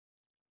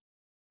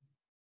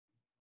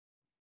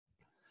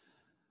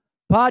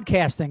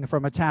Podcasting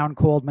from a town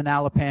called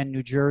Manalapan,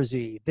 New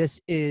Jersey. This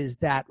is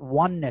That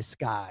Oneness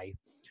Guy,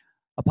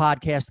 a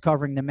podcast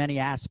covering the many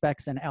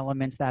aspects and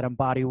elements that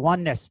embody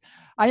oneness.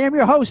 I am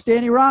your host,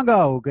 Danny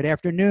Rongo. Good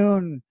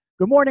afternoon,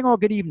 good morning, or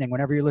good evening,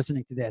 whenever you're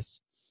listening to this.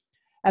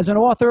 As an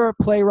author,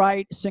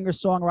 playwright,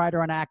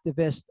 singer-songwriter, and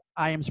activist,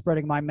 I am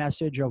spreading my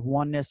message of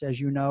oneness, as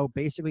you know,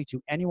 basically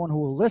to anyone who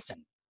will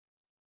listen.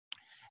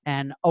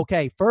 And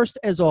okay, first,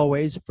 as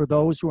always, for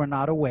those who are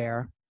not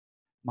aware,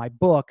 my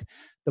book,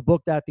 the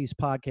book that these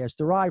podcasts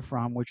derive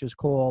from, which is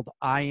called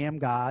I Am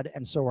God,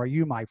 and So Are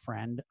You, My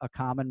Friend, A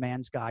Common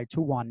Man's Guide to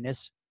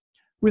Oneness,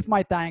 with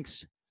my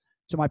thanks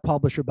to my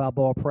publisher,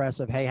 Balboa Press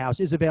of Hay House,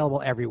 is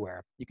available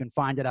everywhere. You can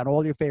find it on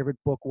all your favorite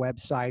book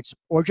websites,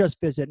 or just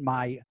visit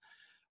my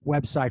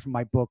website for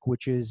my book,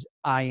 which is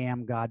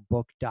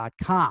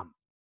iamgodbook.com.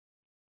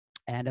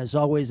 And as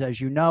always,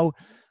 as you know,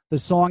 the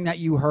song that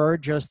you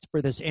heard just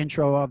for this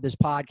intro of this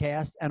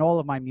podcast and all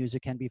of my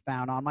music can be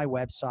found on my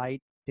website,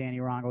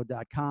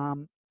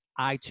 DannyRongo.com,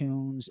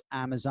 iTunes,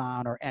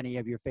 Amazon, or any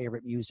of your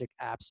favorite music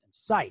apps and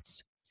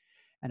sites.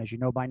 And as you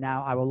know by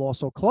now, I will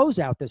also close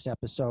out this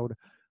episode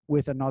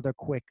with another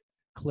quick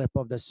clip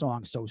of the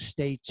song, so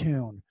stay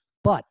tuned.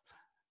 But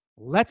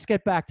let's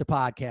get back to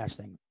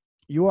podcasting.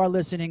 You are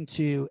listening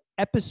to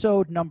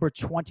episode number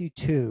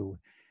 22,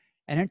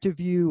 an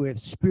interview with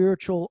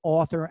spiritual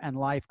author and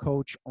life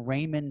coach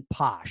Raymond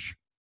Posh.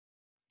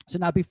 So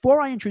now,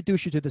 before I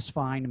introduce you to this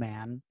fine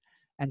man,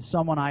 and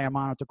someone I am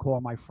honored to call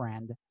my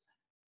friend,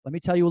 let me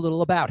tell you a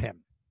little about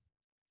him.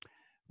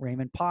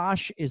 Raymond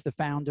Posh is the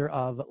founder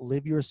of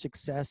Live Your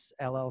Success,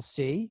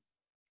 LLC,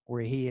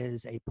 where he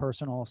is a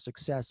personal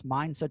success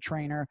mindset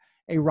trainer,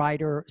 a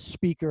writer,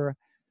 speaker,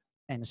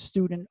 and a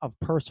student of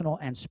personal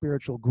and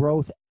spiritual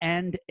growth,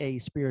 and a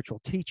spiritual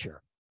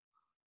teacher.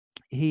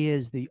 He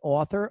is the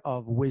author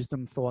of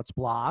Wisdom Thoughts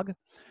blog,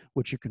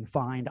 which you can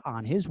find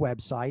on his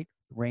website,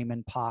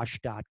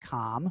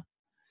 raymondposh.com.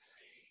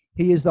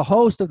 He is the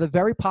host of the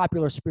very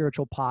popular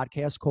spiritual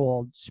podcast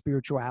called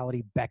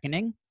Spirituality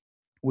Beckoning,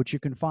 which you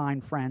can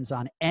find, friends,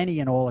 on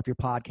any and all of your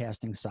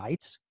podcasting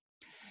sites.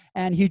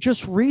 And he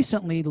just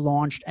recently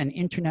launched an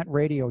internet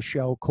radio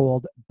show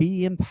called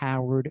Be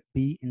Empowered,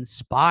 Be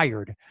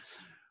Inspired,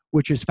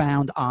 which is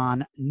found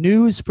on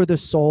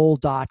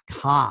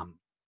newsforthesoul.com.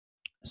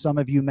 Some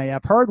of you may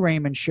have heard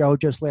Raymond's show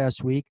just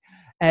last week,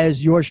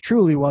 as yours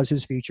truly was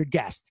his featured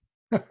guest.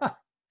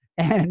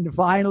 And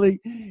finally,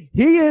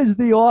 he is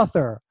the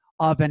author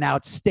of an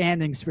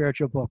outstanding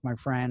spiritual book, my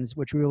friends,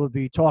 which we will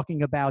be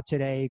talking about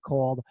today,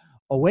 called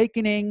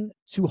Awakening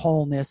to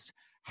Wholeness,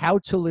 How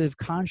to Live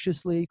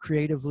Consciously,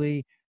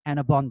 Creatively, and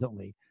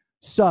Abundantly.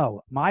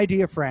 So, my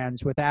dear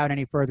friends, without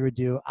any further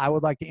ado, I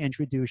would like to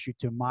introduce you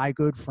to my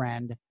good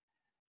friend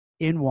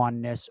in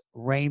oneness,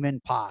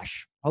 Raymond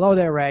Posh. Hello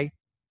there, Ray.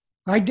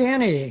 Hi,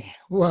 Danny.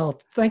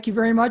 Well, thank you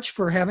very much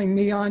for having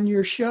me on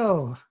your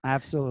show.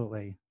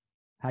 Absolutely.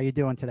 How you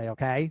doing today,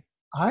 okay?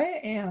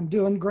 I am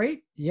doing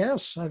great.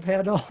 Yes, I've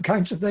had all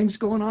kinds of things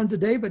going on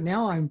today, but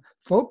now I'm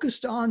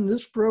focused on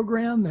this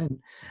program and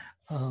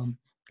going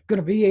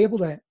to be able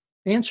to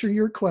answer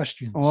your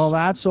questions. Well,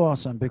 that's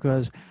awesome,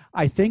 because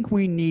I think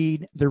we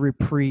need the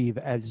reprieve,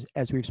 as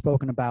we've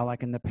spoken about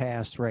like in the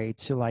past, Ray,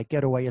 to like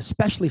get away,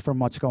 especially from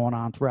what's going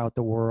on throughout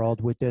the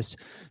world with this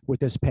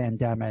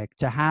pandemic,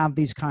 to have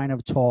these kind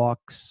of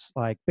talks.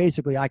 Like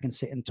basically I can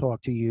sit and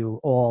talk to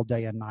you all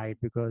day and night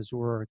because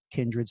we're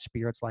kindred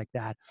spirits like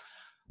that.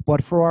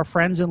 But for our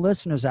friends and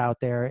listeners out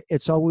there,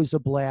 it's always a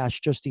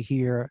blast just to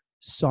hear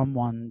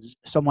someone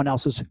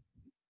else's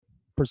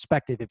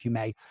perspective, if you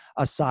may,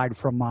 aside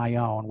from my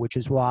own, which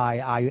is why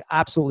I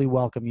absolutely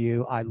welcome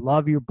you. I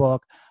love your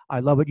book. I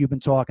love what you've been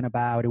talking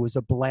about. It was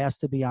a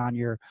blast to be on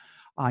your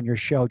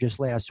show just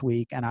last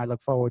week, and I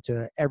look forward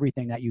to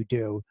everything that you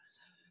do.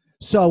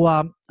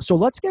 So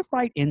let's get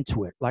right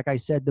into it. Like I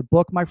said, the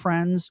book, my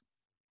friends,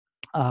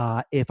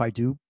 if I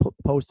do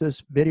post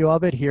this video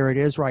of it, here it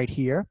is right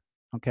here.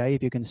 Okay,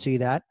 if you can see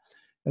that.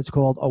 It's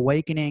called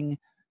Awakening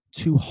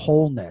to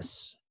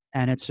Wholeness,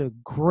 and it's a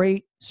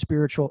great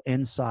spiritual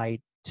insight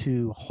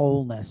to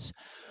wholeness.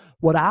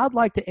 What I'd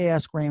like to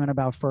ask Raymond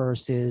about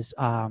first is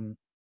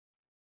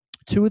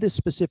two of the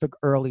specific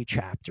early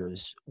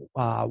chapters.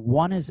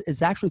 One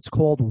is actually, it's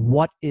called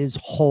What is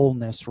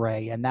Wholeness,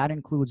 Ray? And that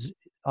includes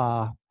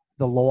the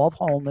law of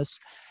wholeness.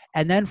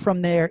 And then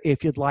from there,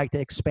 if you'd like to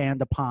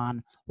expand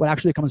upon what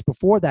actually comes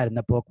before that in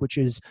the book, which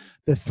is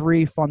the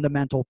 3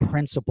 fundamental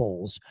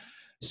principles.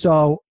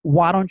 So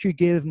why don't you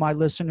give my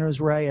listeners,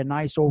 Ray, a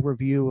nice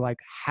overview, like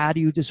how do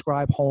you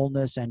describe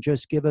wholeness, and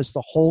just give us the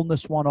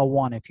Wholeness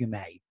 101, if you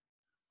may.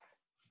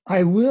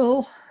 I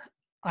will.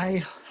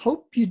 I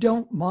hope you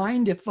don't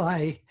mind if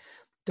I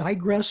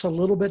digress a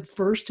little bit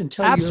first and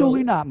tell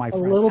Absolutely not, my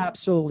friend.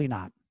 Absolutely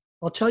not.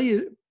 I'll tell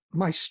you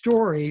my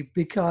story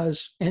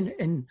because,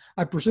 and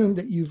I presume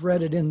that you've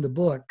read it in the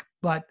book,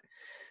 but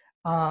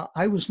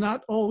I was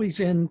not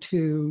always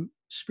into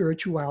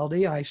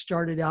spirituality. I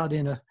started out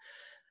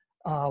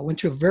went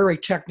to a very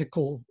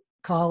technical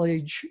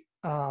college,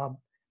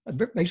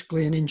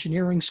 basically an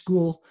engineering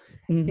school,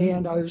 Mm-hmm.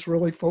 and I was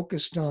really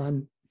focused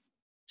on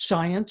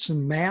science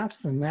and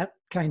math and that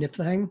kind of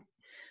thing,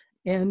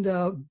 and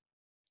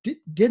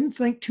didn't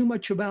think too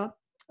much about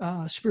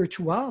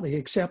spirituality,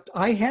 except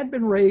I had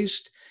been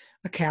raised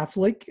a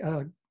Catholic,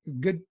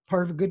 good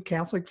part of a good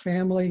Catholic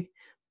family.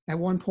 At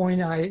one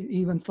point, I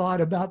even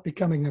thought about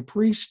becoming a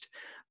priest,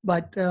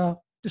 but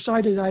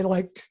decided I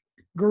liked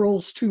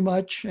girls too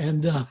much,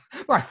 and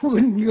I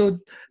wouldn't go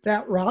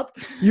that route.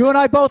 You and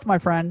I both, my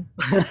friend.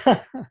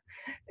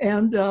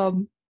 and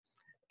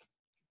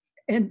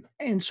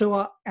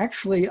so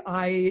actually,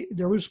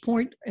 there was a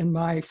point in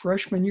my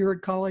freshman year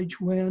at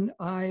college when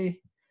I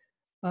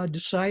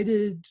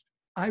decided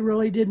I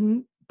really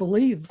didn't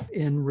believe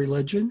in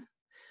religion,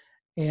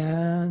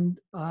 and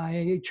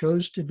I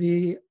chose to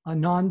be a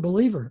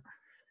non-believer.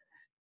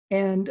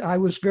 And I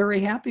was very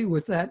happy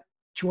with that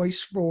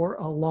choice for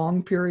a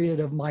long period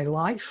of my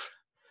life.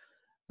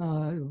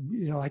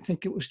 I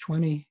think it was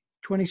 20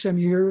 some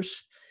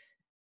years.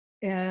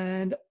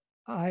 And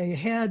I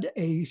had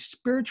a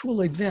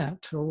spiritual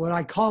event, or what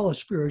I call a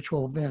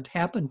spiritual event,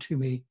 happen to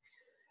me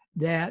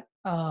that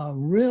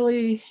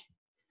really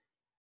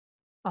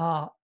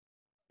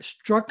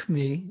struck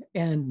me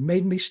and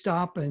made me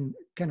stop and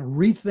kind of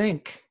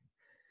rethink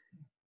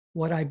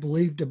what I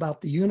believed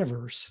about the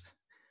universe.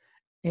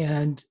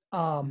 And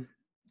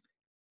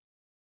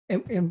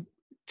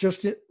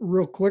just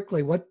real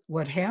quickly,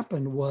 what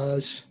happened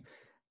was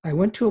I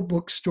went to a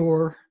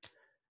bookstore,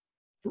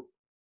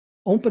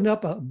 opened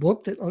up a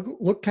book that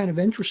looked kind of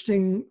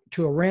interesting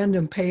to a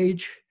random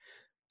page,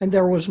 and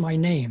there was my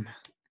name.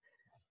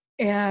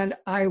 And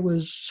I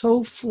was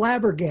so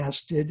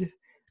flabbergasted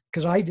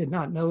because I did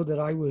not know that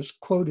I was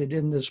quoted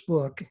in this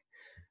book.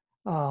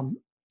 I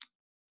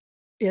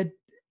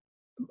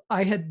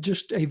had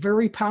just a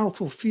very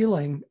powerful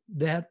feeling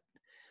that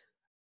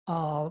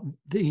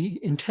the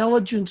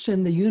intelligence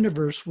in the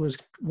universe was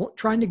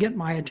trying to get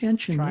my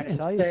attention, Trying to and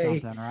tell you say,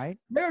 something, right?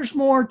 there's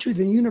more to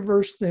the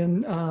universe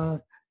than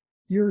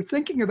you're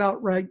thinking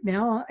about right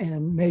now,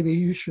 and maybe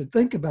you should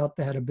think about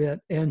that a bit.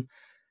 And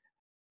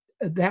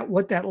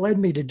what that led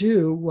me to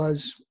do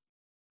was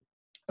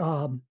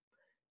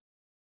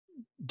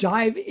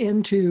dive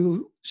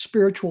into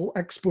spiritual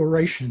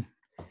exploration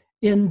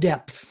in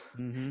depth.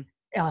 Mm-hmm.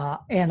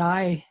 And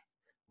I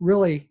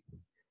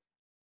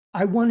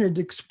wanted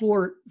to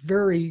explore it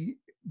very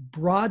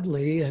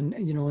broadly, and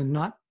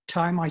not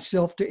tie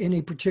myself to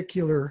any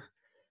particular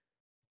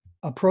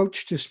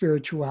approach to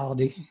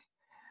spirituality.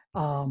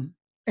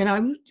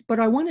 But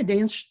I wanted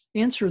to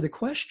answer the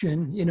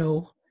question.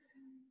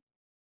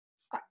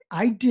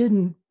 I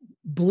didn't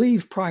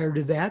believe prior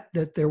to that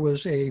there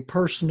was a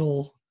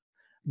personal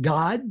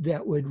God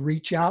that would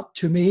reach out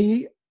to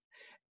me,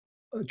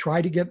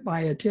 try to get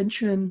my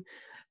attention.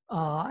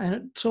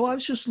 And so I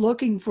was just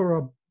looking for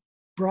a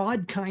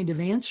broad kind of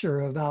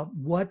answer about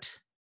what,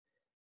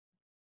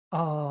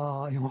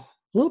 a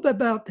little bit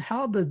about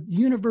how the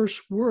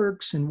universe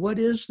works and what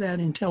is that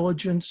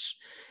intelligence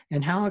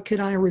and how can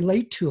I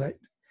relate to it.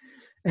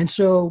 And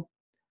so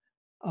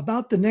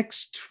about the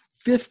next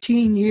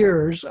 15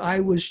 years, I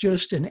was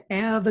just an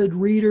avid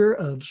reader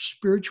of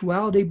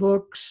spirituality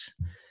books,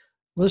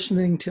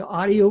 listening to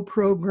audio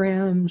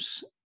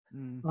programs,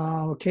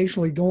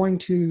 occasionally going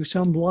to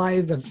some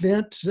live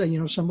event.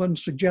 Someone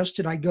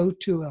suggested I go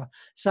to a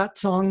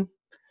satsang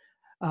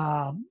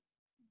and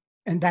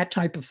that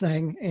type of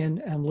thing,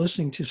 and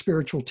listening to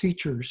spiritual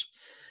teachers.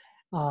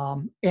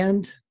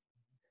 And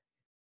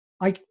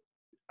I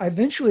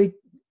eventually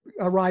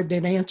arrived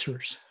at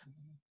answers.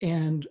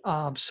 And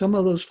some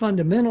of those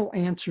fundamental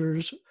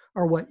answers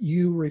are what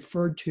you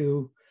referred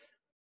to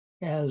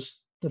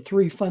as the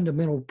three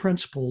fundamental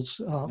principles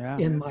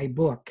in my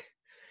book.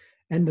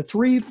 And the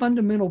three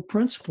fundamental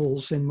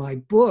principles in my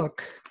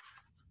book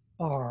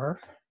are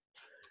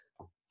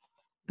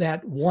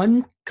that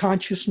one,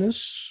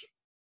 consciousness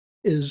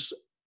is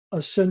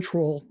a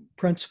central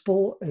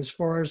principle as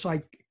far as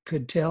I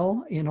could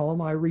tell in all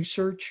my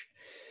research.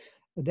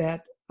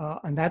 That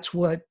and that's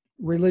what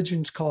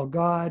religions call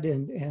God,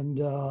 and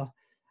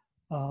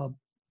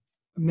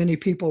many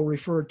people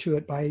refer to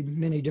it by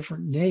many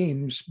different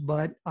names.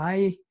 But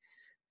I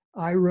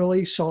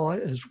really saw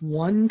it as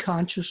one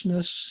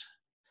consciousness,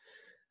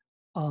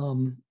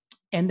 and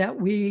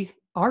that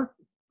our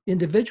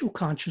individual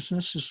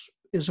consciousness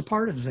is a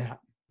part of that.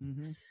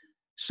 Mm-hmm.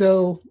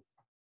 So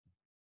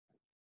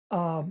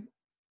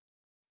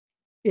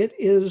it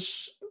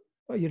is,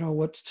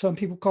 what some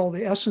people call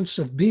the essence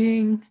of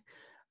being,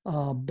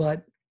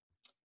 but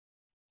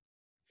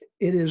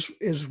it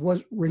is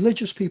what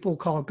religious people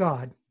call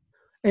God,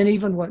 and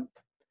even what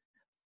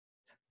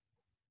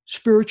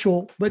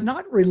spiritual but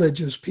not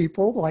religious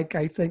people, like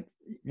I think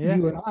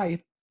you and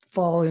I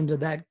fall into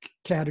that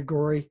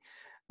category.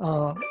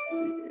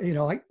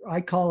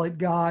 I call it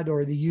God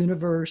or the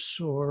universe,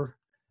 or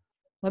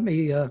let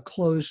me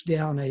close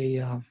down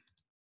a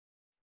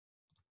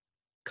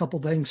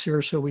couple things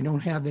here so we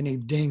don't have any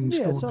dings.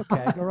 Yeah, it's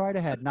okay. Go right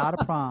ahead. Not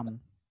a problem.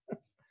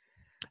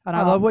 And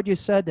I love what you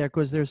said there,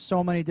 because there's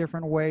so many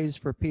different ways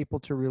for people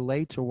to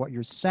relate to what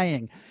you're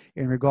saying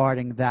in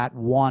regarding that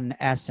one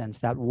essence,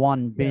 that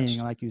one being,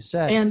 Yes. like you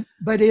said.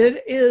 But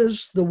it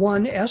is the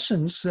one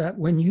essence that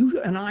when you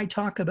and I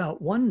talk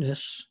about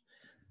oneness,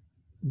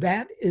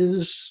 that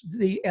is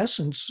the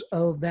essence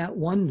of that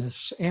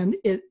oneness. And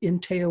it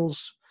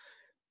entails,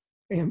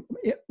 in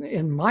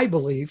my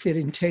belief, it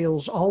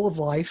entails all of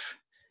life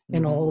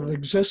and all of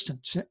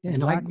existence. And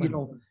Exactly.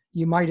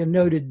 you might have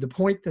noted the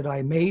point that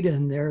I made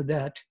in there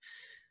that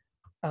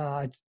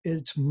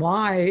it's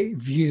my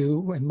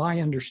view and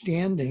my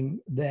understanding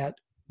that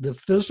the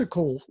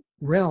physical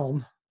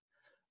realm,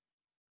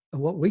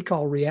 what we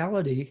call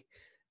reality,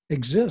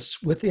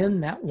 exists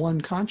within that one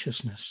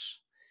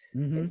consciousness.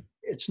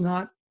 It's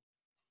not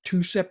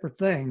two separate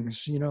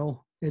things.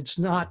 It's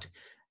not.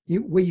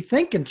 We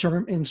think in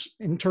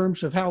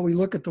terms of how we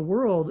look at the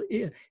world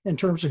in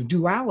terms of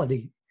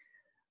duality,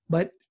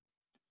 but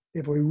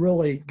if we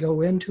really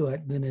go into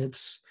it, then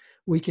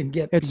we can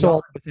get It's beyond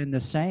all within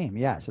the same.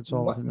 Yes, it's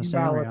all within the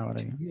same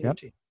reality. Yep.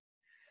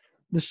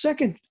 The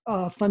second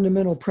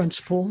fundamental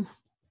principle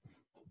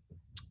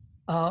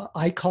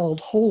I called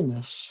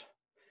wholeness.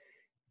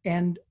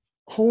 And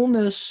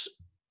wholeness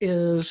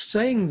is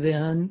saying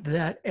then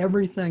that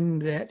everything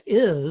that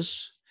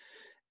is,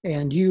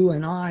 and you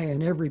and I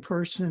and every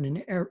person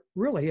and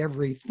really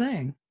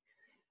everything,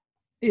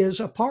 is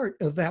a part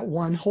of that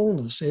one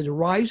wholeness. It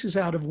arises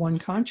out of one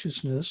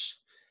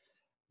consciousness,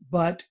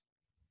 but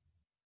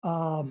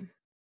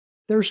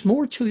there's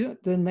more to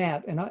it than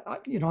that. And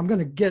I'm going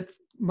to get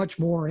much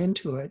more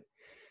into it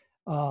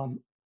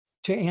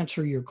to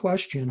answer your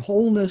question.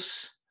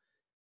 Wholeness,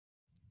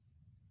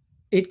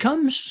 it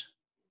comes,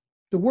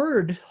 the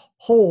word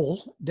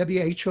whole,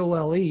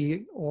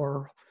 W-H-O-L-E,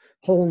 or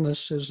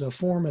wholeness is a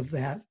form of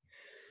that,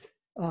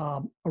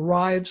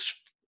 arrives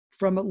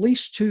from at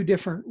least two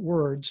different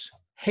words.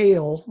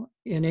 Hale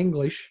in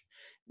English,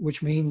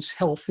 which means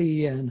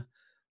healthy and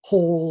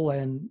whole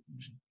and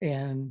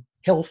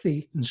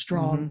healthy and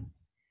strong,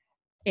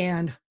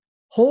 and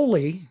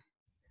holy,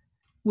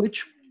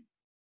 which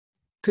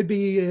could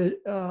be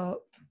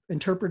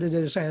interpreted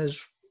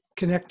as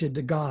connected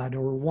to God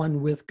or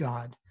one with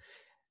God.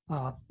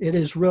 It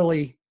is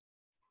really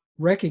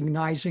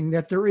recognizing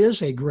that there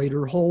is a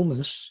greater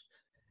wholeness,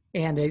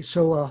 and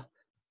so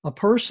a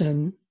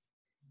person,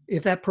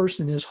 if that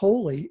person is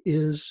holy,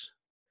 is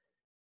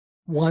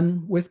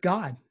one with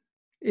God.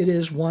 It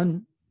is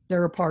one.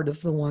 They're a part of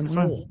the one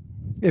whole.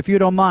 If you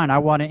don't mind, I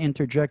want to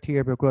interject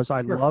here because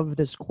I Sure. love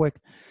this quick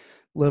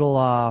little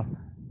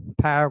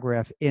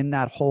paragraph in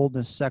that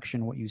wholeness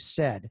section, what you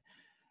said,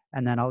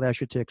 and then I'll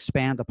ask you to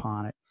expand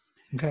upon it.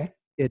 Okay.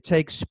 It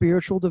takes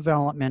spiritual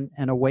development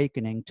and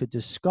awakening to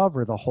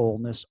discover the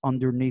wholeness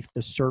underneath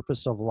the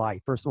surface of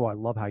life. First of all, I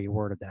love how you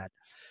worded that.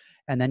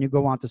 And then you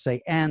go on to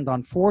say, and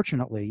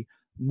unfortunately,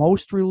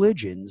 most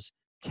religions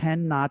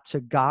tend not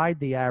to guide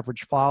the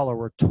average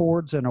follower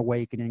towards an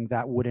awakening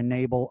that would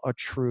enable a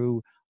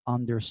true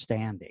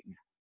understanding.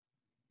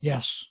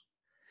 Yes.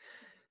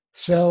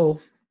 So,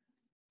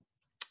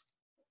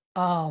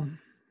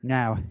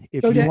 now,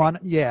 if you want,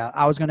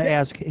 I was going to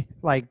ask,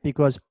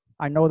 because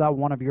I know that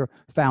one of your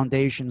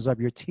foundations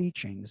of your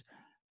teachings,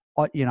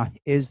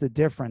 is the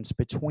difference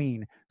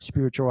between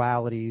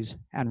spiritualities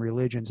and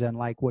religions, and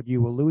like what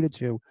you alluded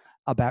to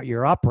about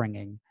your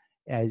upbringing,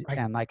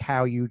 and like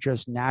how you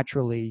just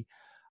naturally,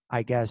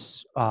 I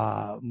guess,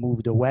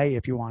 moved away,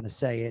 if you want to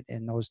say it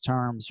in those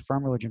terms,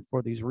 from religion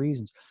for these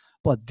reasons.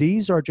 But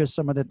these are just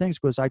some of the things,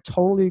 because I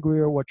totally agree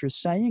with what you're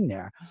saying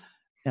there.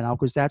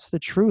 Because that's the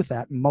truth,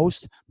 that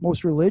most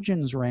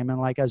religions, Raymond,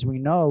 like as we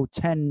know,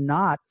 tend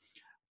not,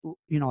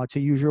 to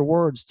use your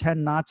words,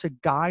 tend not to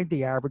guide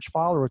the average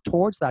follower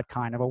towards that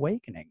kind of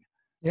awakening.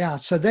 Yeah.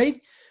 So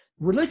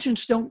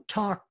religions don't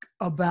talk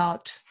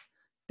about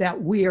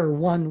that we are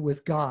one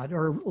with God,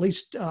 or at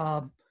least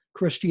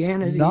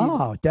Christianity.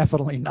 No,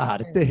 definitely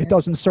not. It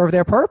doesn't serve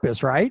their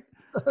purpose, right?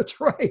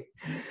 That's right.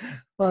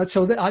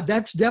 So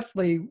that's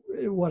definitely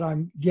what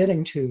I'm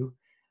getting to.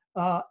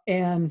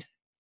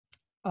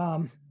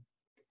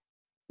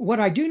 What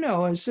I do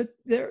know is that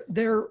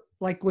there,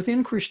 like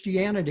within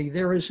Christianity,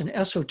 there is an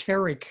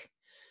esoteric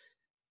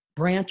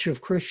branch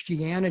of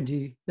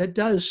Christianity that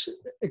does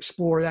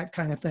explore that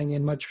kind of thing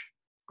in much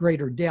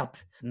greater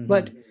depth.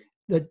 But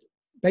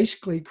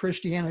basically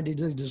Christianity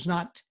does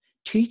not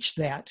teach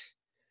that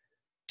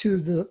to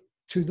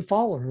the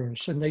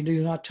followers, and they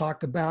do not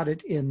talk about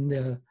it in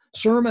the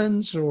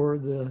sermons or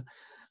the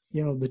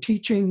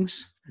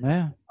teachings.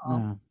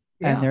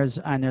 And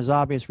there's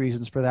obvious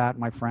reasons for that,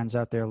 my friends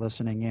out there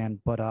listening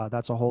in, but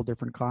that's a whole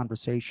different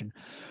conversation.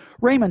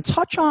 Raymond,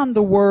 touch on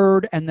the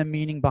word and the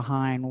meaning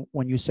behind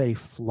when you say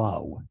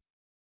flow.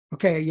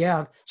 Okay,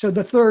 yeah. So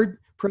the third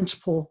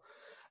principle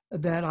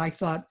that I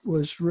thought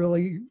was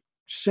really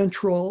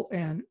central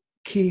and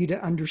key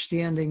to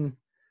understanding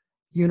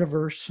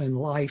universe and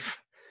life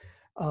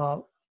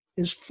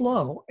is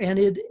flow. And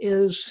it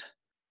is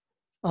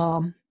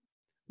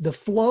the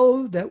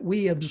flow that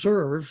we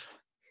observe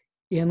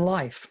in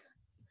life.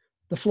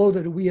 the flow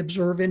that we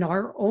observe in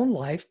our own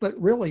life, but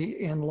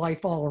really in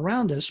life all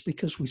around us,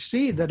 because we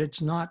see that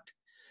it's not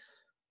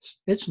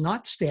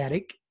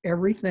static.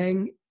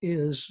 Everything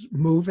is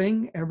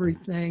moving,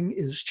 everything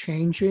is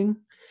changing.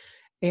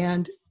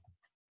 And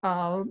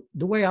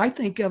the way I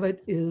think of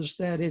it is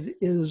that it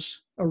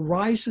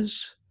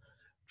arises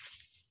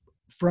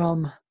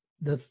from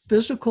the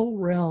physical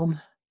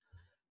realm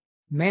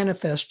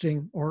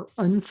manifesting or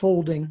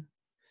unfolding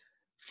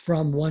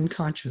from one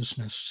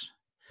consciousness.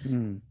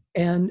 Mm.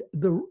 And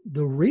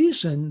the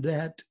reason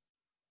that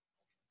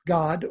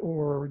God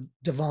or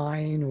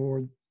divine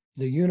or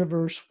the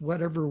universe,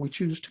 whatever we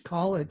choose to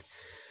call it,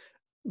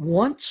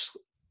 wants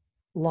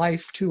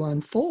life to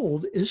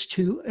unfold is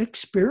to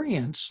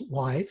experience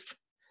life,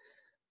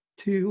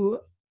 to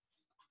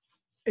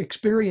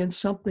experience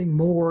something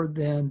more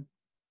than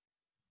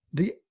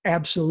the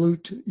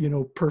absolute,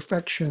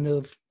 perfection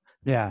of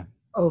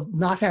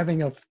not having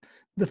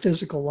the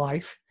physical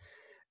life.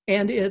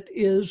 And it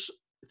is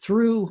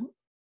through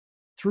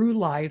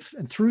life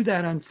and through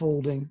that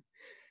unfolding,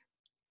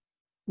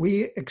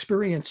 we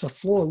experience a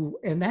flow,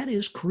 and that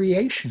is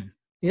creation.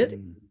 It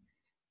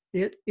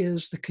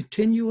is the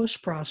continuous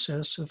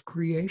process of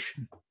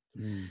creation.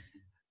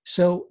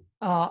 So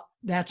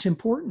that's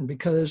important,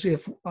 because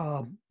if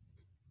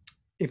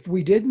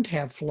we didn't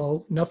have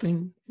flow,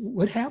 nothing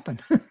would happen.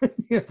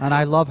 And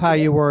I love how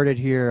you worded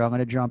here. I'm going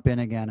to jump in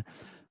again.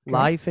 Okay.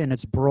 Life in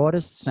its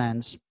broadest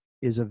sense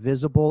is a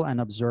visible and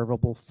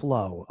observable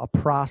flow, a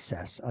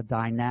process, a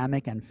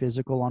dynamic and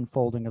physical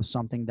unfolding of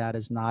something that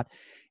is not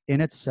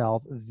in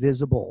itself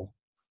visible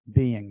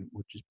being,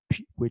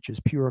 which is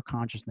pure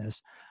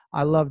consciousness.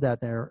 I love that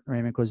there,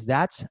 Raymond, because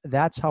that's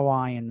how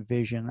I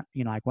envision,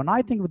 like when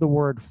I think of the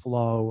word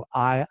flow,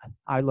 I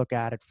look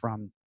at it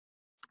from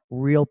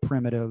real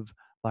primitive,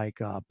 like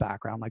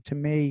background. Like to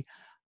me,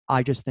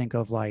 I just think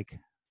of like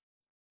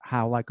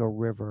how like a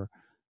river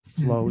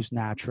flows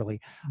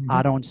naturally.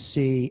 I don't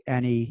see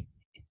any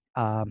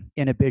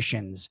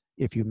inhibitions,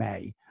 if you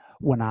may,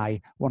 when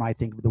I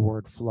think of the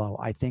word flow.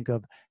 I think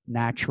of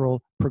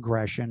natural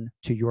progression,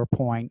 to your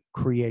point,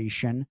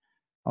 creation,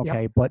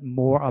 okay, but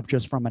more of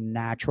just from a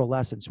natural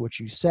essence, which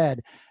you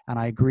said, and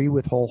I agree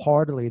with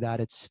wholeheartedly, that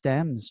it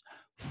stems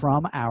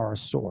from our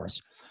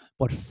source.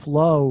 But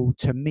flow,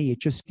 to me, it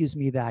just gives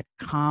me that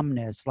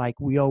calmness, like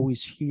we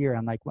always hear.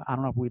 And like, I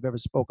don't know if we've ever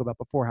spoke about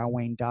before how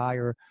Wayne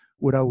Dyer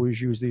would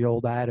always use the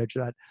old adage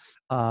that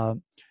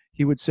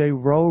he would say,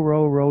 row,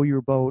 row, row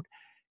your boat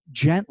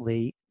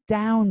gently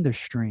down the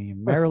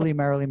stream. Merrily,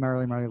 merrily,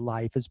 merrily, merrily,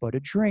 life is but a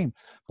dream.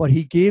 But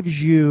he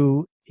gives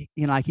you,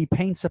 like he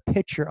paints a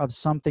picture of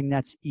something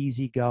that's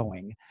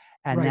easygoing.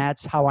 And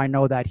that's how I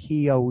know that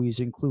he always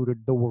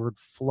included the word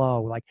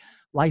flow. Like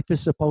life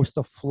is supposed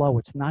to flow.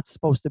 It's not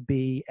supposed to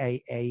be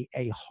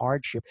a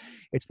hardship.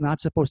 It's not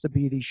supposed to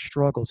be these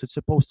struggles. It's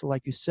supposed to,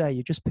 like you say,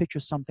 you just picture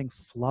something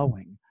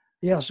flowing.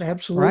 Yes,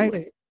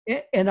 absolutely.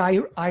 Right? And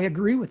I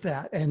agree with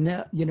that.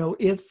 And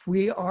if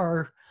we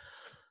are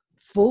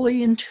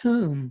fully in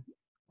tune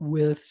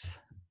with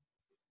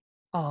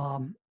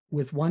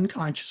one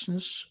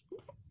consciousness,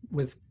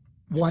 with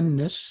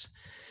oneness,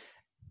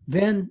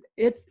 then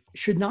it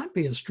should not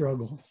be a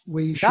struggle.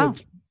 We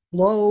should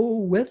flow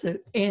with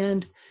it,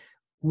 and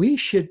we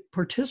should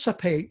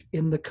participate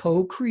in the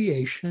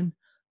co-creation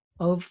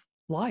of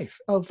life,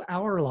 of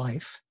our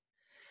life,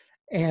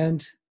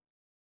 and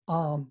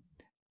let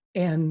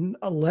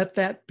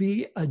that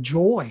be a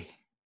joy.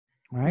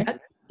 Right.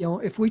 That,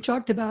 if we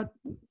talked about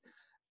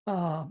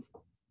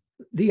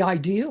the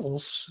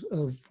ideals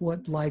of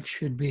what life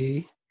should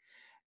be,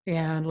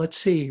 and let's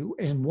see,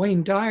 and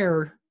Wayne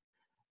Dyer,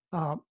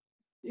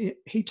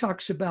 he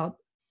talks about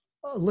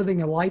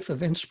living a life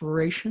of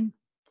inspiration.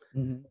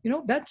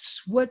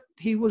 That's what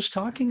he was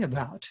talking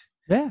about.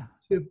 Yeah.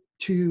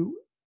 To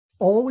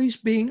always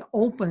being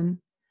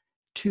open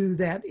to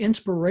that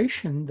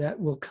inspiration that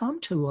will come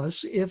to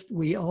us if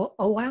we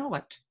allow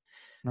it.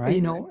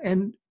 Right.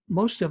 And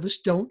most of us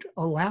don't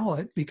allow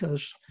it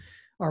because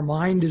our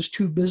mind is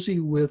too busy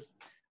with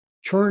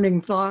churning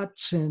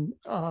thoughts and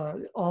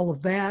all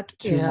of that.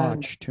 Too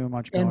much going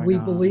on. And we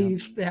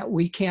believe that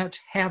we can't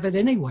have it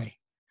anyway.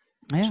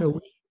 Yeah.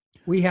 So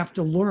we have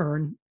to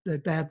learn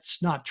that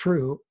that's not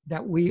true,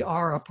 that we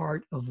are a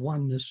part of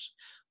oneness,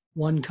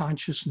 one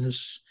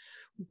consciousness,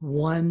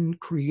 one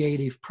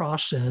creative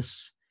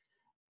process.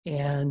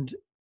 And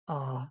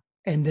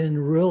then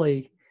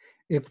really,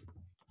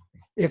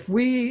 if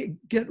we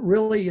get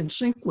really in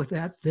sync with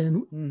that,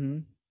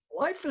 then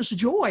life is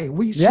joy.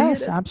 We see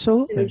it.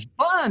 Absolutely. It's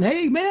fun.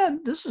 Hey, man,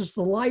 this is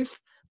the life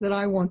that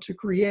I want to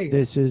create.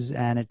 This is,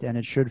 and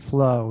it should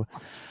flow.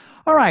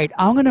 All right,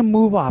 I'm going to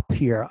move up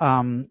here.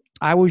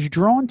 I was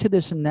drawn to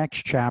this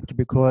next chapter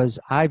because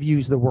I've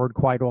used the word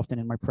quite often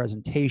in my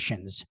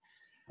presentations,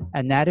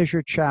 and that is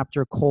your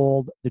chapter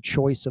called The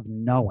Choice of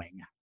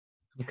Knowing.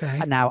 Okay.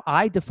 Now,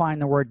 I define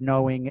the word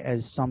knowing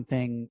as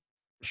something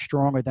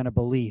stronger than a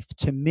belief.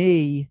 To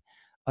me,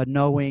 a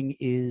knowing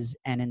is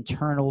an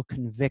internal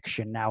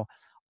conviction. Now,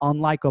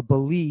 unlike a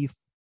belief,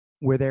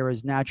 where there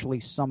is naturally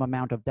some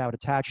amount of doubt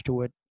attached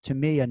to it, to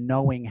me, a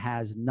knowing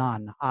has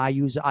none. I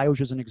always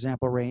use an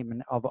example,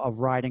 Raymond, of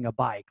riding a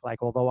bike.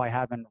 Like, although I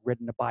haven't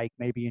ridden a bike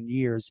maybe in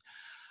years,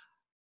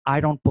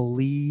 I don't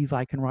believe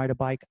I can ride a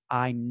bike.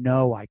 I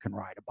know I can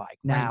ride a bike.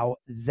 Right. Now,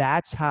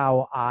 that's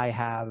how I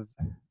have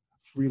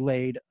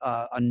relayed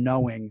a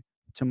knowing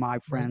to my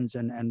friends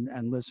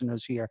and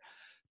listeners here.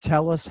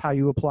 Tell us how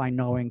you apply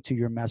knowing to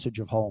your message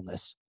of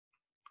wholeness.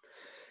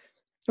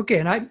 Okay,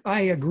 and I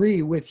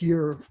agree with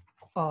your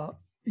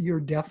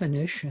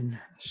definition.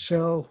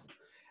 So,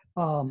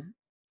 at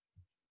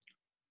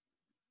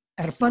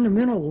a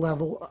fundamental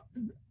level,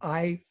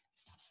 I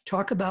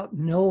talk about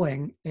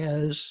knowing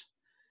as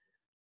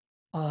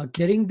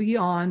getting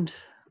beyond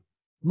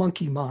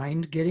monkey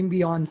mind, getting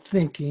beyond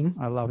thinking.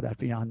 I love that,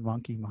 beyond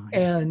monkey mind.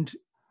 And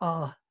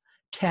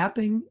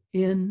tapping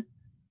in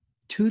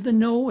to the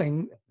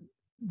knowing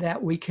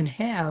that we can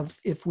have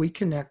if we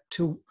connect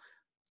to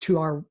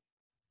our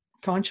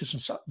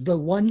consciousness, the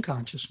one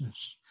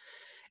consciousness.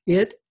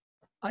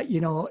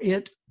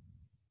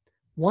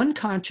 One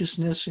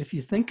consciousness, if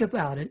you think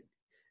about it,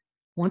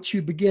 once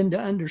you begin to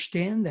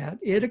understand that,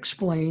 it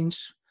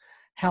explains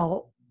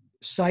how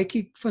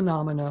psychic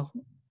phenomena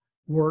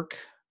work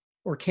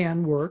or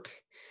can work.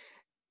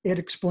 It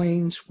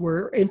explains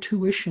where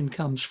intuition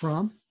comes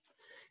from.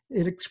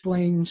 It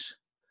explains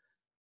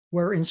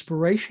where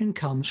inspiration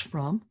comes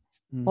from.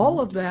 Mm-hmm.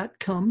 All of that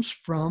comes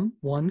from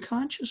one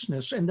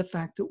consciousness, and the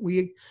fact that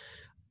we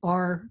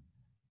are,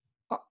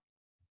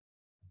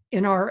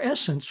 in our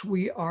essence,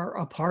 we are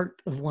a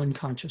part of one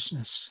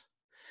consciousness.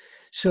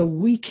 So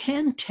we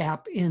can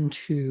tap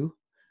into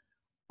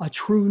a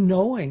true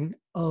knowing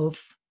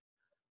of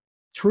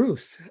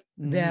truth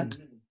that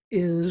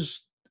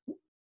is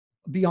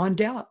beyond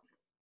doubt.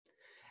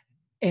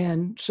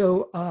 And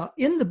so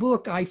in the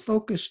book, I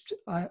focused,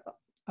 I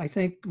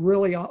think,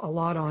 really a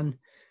lot on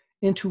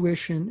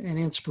intuition and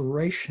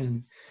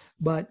inspiration.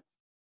 But,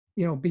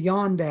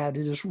 beyond that,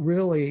 it is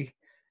really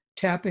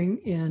tapping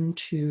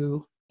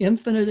into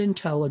infinite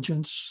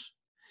intelligence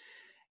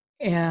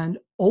and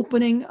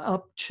opening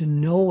up to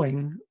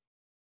knowing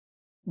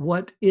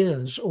what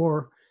is,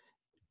 or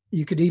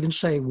you could even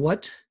say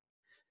what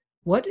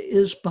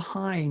is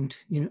behind,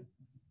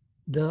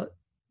 the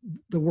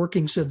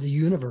workings of the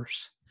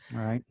universe.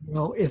 All right.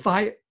 If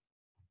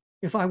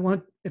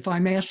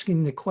I'm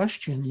asking the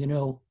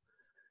question,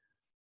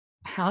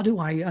 how do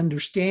I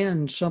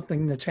understand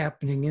something that's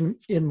happening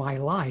in my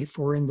life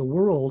or in the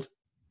world?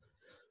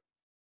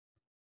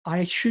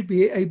 I should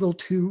be able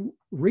to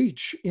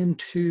reach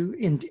into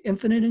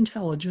infinite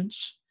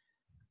intelligence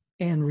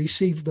and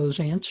receive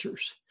those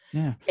answers.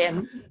 Yeah.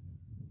 And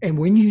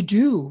when you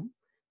do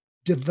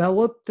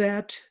develop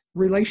that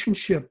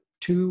relationship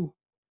to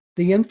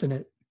the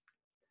infinite,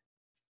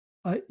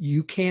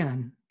 you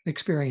can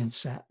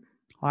experience that.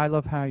 I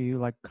love how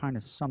you kind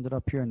of summed it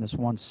up here in this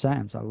one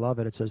sentence. I love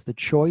it. It says, the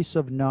choice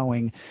of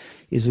knowing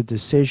is a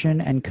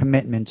decision and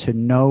commitment to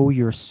know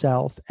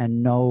yourself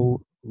and know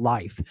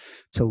life,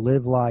 to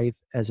live life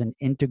as an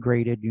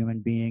integrated human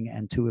being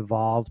and to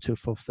evolve to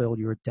fulfill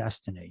your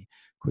destiny.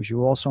 Because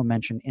you also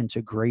mentioned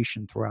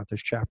integration throughout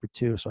this chapter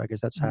too. So I guess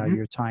that's how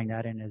you're tying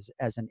that in,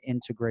 as an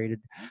integrated,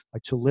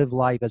 to live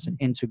life as an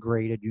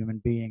integrated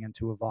human being and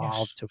to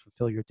evolve to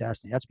fulfill your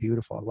destiny. That's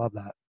beautiful. I love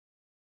that.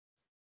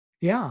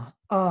 Yeah.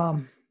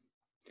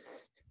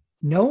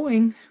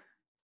 Knowing,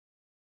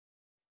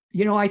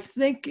 I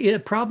think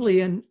it probably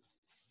in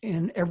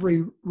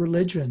every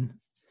religion,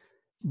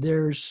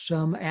 there's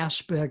some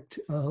aspect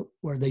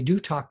where they do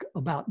talk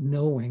about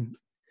knowing.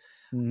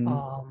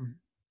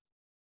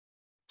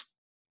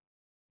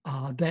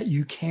 That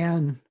you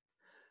can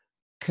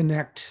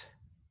connect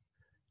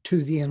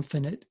to the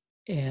infinite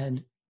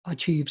and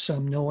achieve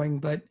some knowing,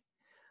 but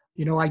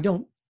I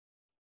don't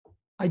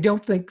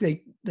think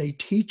they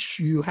teach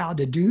you how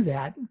to do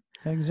that.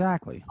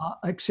 Exactly.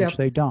 Except which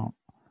they don't.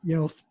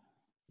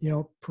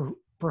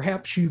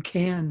 Perhaps you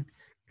can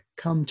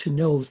come to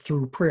know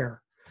through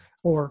prayer,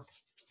 or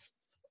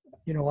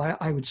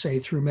I would say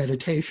through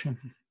meditation.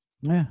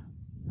 Yeah.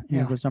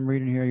 Because I'm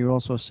reading here, you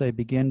also say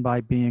begin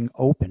by being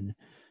open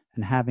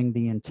and having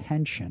the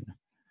intention.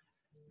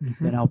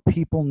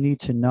 People need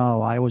to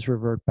know. I always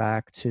revert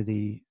back to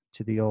the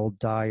old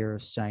Dyer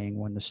saying,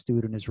 when the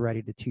student is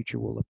ready, the teacher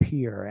will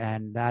appear.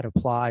 And that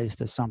applies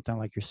to something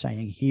like you're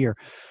saying here.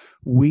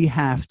 We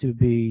have to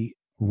be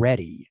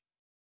ready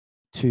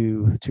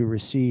to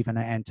receive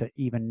and to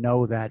even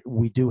know that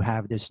we do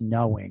have this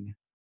knowing,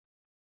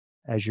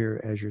 as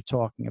you're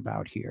talking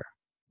about here.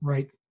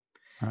 Right.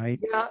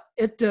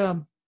 Yeah.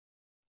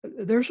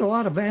 There's a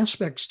lot of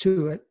aspects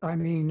to it. I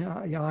mean,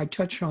 I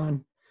touch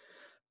on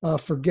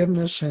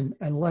forgiveness and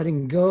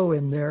letting go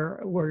in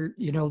there, where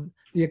the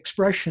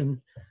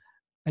expression,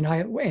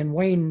 and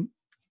Wayne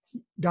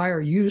Dyer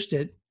used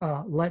it,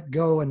 let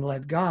go and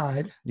let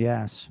God.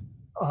 Yes.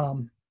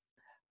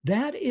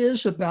 That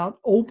is about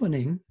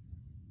opening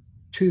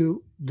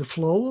to the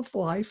flow of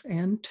life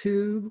and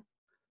to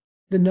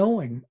the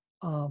knowing,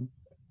 and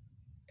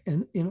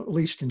at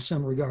least in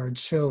some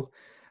regards. So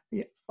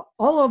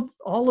all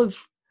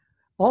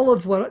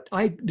of what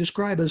I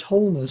describe as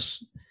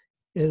wholeness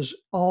is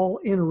all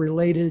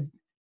interrelated.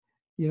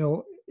 You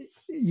know,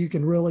 you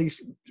can really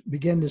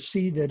begin to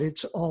see that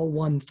it's all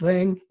one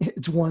thing.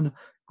 It's one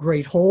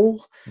great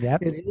whole.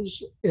 Yep.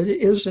 It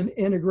is an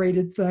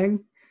integrated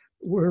thing.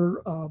 We're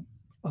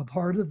a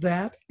part of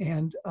that,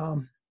 and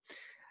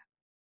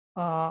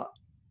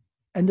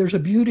there's a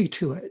beauty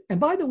to it. And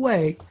by the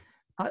way,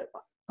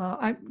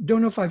 I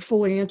don't know if I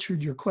fully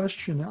answered your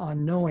question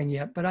on knowing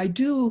yet, but I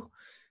do.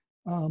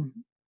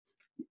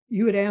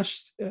 You had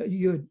asked,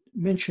 you had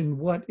mentioned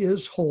what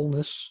is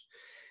wholeness,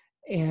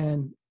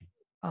 and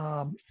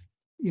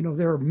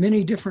there are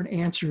many different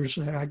answers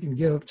that I can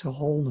give to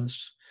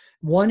wholeness.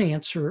 One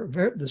answer,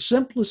 the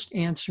simplest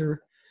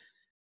answer,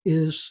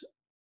 is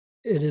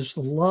it is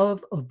the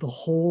love of the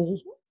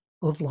whole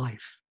of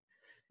life.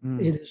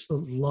 It is the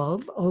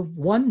love of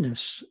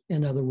oneness,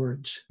 in other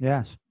words.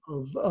 Yes.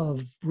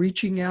 Of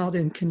reaching out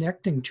and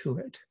connecting to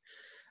it.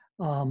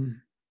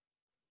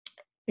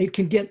 It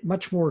can get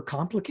much more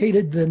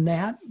complicated than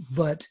that,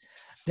 but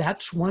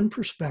that's one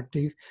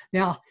perspective.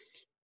 Now,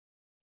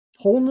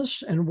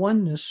 wholeness and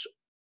oneness,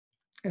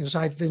 as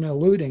I've been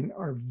alluding,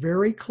 are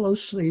very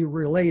closely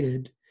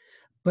related,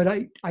 but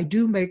I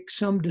do make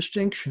some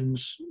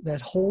distinctions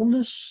that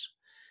wholeness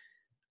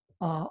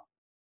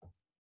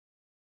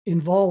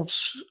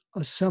involves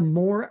some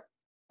more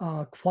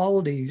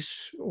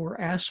qualities or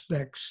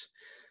aspects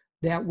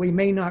that we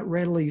may not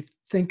readily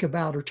think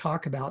about or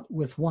talk about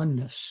with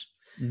oneness.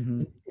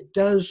 Mm-hmm. It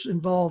does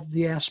involve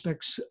the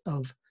aspects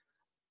of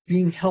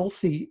being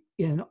healthy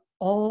in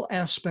all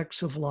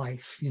aspects of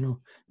life,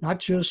 not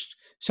just,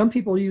 some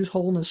people use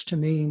wholeness to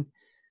mean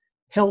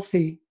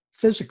healthy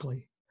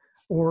physically,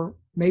 or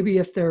maybe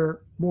if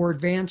they're more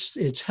advanced,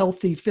 it's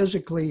healthy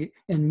physically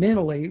and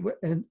mentally,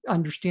 and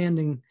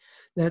understanding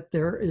that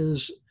there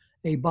is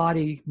a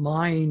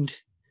body-mind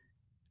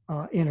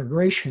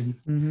integration.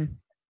 Mm-hmm.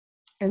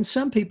 And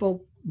some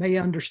people may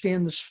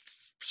understand the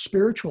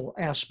spiritual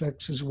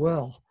aspects as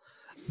well.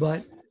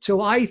 But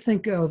so I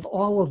think of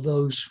all of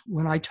those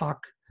when I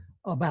talk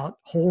about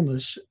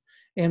wholeness.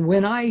 And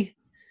when I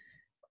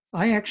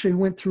actually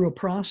went through a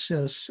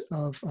process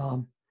of,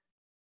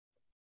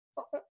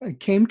 it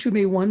came to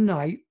me one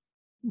night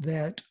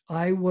that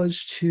I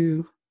was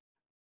to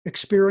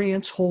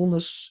experience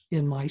wholeness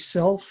in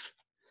myself,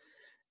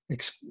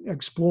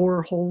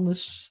 explore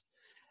wholeness,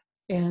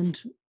 and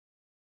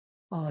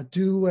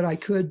do what I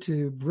could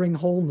to bring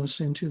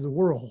wholeness into the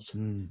world.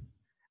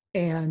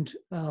 And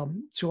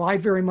so I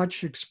very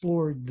much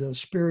explored the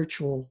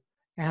spiritual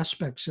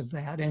aspects of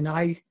that. And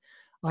I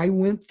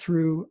went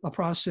through a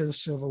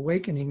process of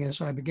awakening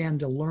as I began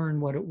to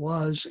learn what it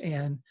was.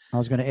 And I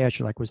was going to ask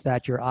you, was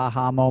that your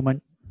aha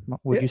moment,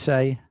 would you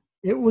say?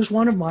 It was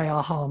one of my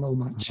aha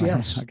moments,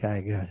 yes.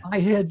 Okay, good.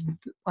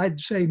 I'd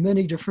say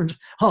many different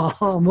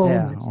aha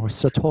moments. Yeah, or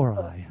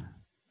Satori.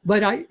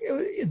 But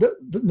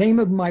the name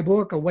of my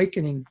book,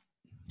 Awakening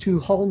to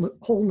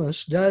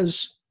Wholeness,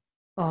 does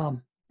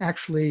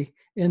actually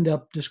end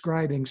up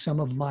describing some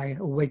of my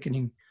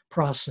awakening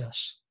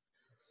process.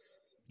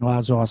 Well,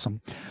 that's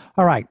awesome.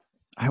 All right.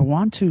 I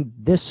want to,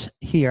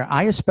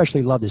 I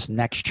especially love this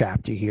next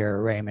chapter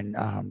here, Raymond,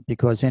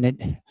 because in it,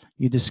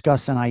 you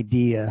discuss an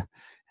idea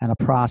and a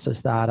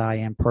process that I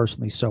am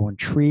personally so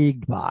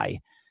intrigued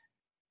by,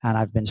 and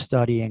I've been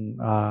studying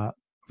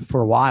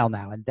for a while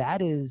now, and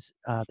that is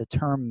the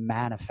term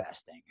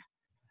manifesting.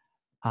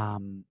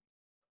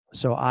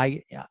 So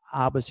I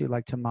obviously,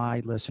 like, to my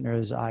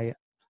listeners, I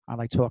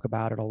like to talk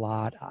about it a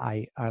lot.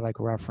 I like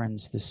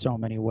reference, there's so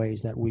many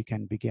ways that we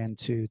can begin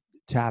to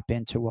tap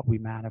into what we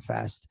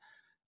manifest.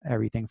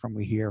 Everything from,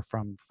 we hear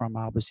from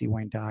obviously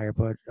Wayne Dyer,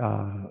 but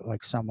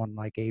like someone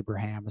like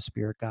Abraham, a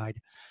spirit guide.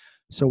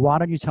 So why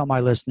don't you tell my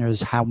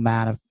listeners how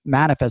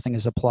manifesting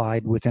is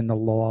applied within the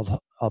law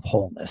of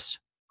wholeness?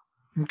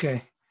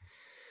 Okay.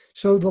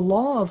 So the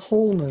law of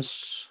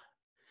wholeness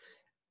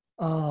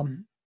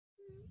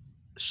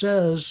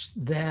says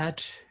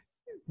that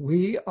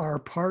we are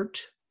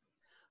part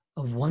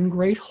of one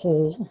great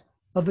whole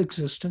of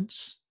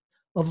existence,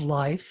 of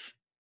life.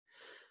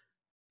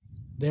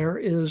 There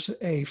is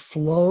a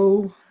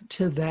flow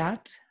to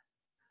that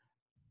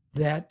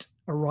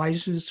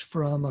arises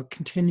from a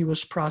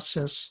continuous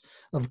process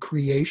of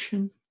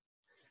creation.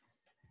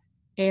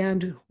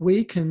 And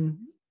we can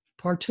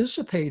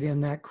participate in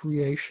that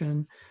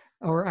creation,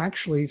 or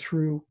actually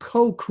through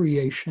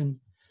co-creation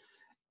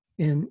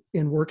in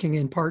working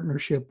in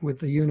partnership with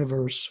the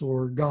universe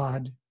or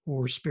God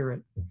or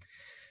spirit.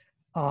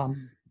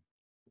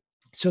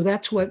 So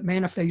that's what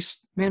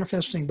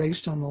manifesting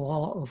based on the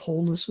law of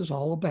wholeness is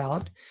all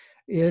about.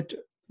 It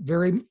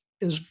very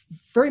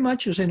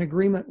much is in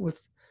agreement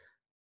with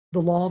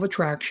the law of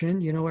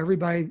attraction.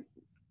 Everybody,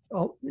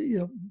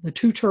 the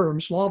two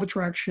terms, law of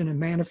attraction and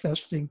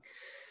manifesting,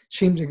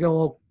 seem to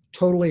go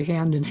totally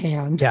hand in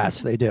hand.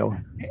 Yes, they do.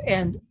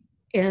 And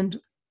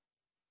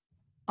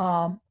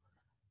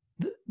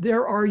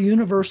there are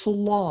universal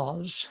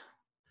laws,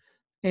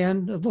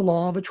 and the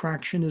law of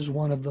attraction is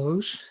one of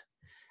those.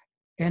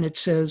 And it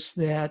says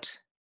that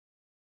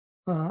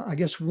I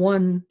guess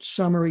one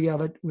summary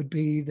of it would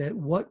be that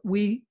what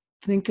we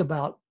think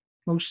about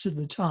most of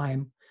the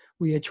time,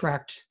 we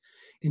attract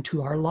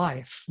into our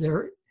life.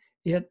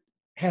 It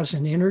has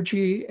an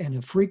energy and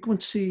a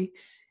frequency,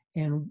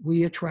 and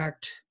we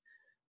attract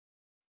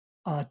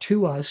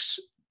to us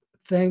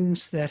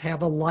things that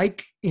have a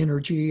like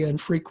energy and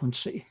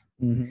frequency.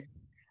 Mm-hmm.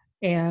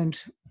 And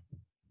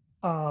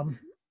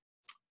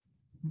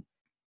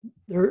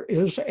there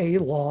is a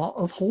law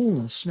of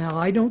wholeness. Now,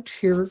 I don't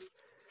hear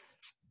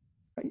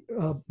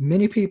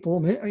many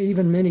people,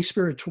 even many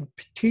spiritual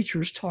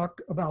teachers,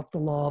 talk about the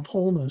law of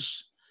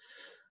wholeness,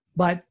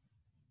 but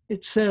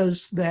it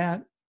says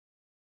that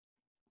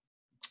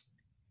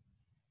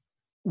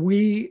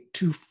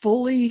to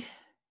fully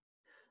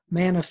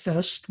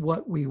manifest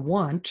what we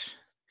want,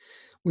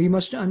 we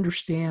must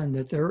understand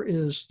that there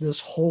is this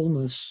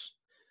wholeness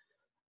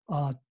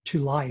to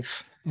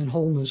life and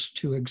wholeness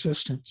to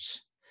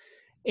existence.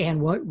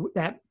 And what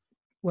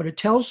it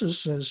tells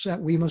us is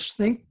that we must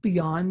think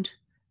beyond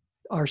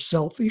our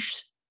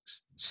selfish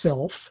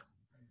self,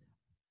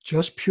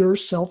 just pure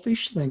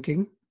selfish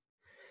thinking,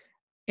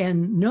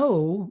 and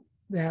know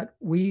that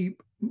we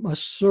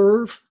must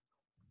serve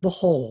the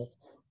whole.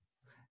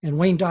 And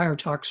Wayne Dyer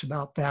talks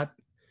about that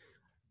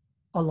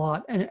a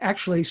lot. And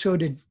actually, so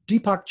did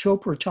Deepak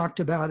Chopra, talked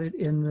about it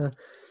in the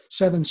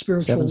Seven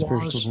Spiritual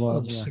Laws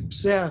of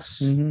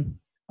Success.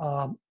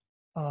 Mm-hmm.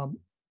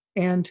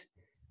 And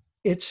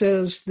it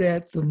says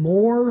that the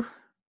more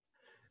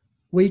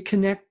we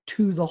connect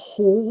to the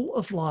whole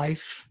of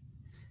life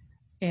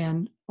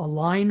and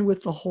align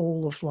with the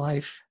whole of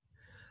life,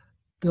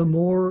 the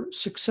more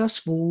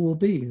successful we'll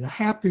be, the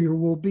happier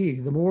we'll be,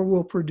 the more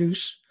we'll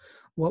produce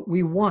what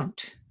we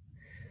want.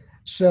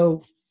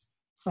 So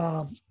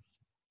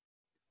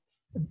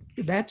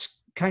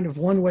that's kind of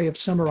one way of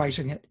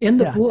summarizing it. In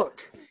the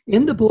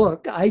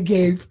book, I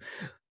gave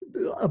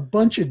a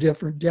bunch of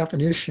different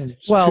definitions.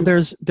 Well,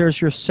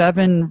 there's your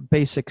 7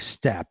 basic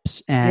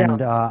steps,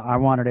 and I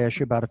wanted to ask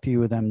you about a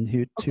few of them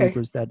too,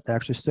 because that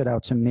actually stood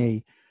out to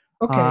me.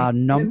 Okay,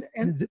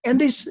 and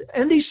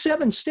these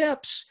 7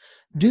 steps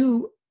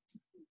do,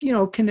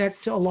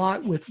 connect a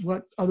lot with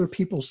what other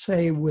people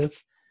say about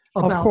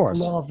the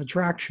law of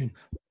attraction.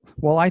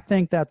 Well, I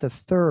think that the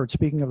third,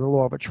 speaking of the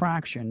law of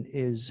attraction,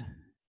 is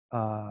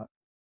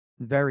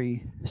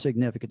very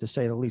significant, to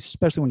say the least,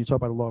 especially when you talk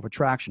about the law of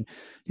attraction.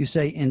 You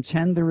say,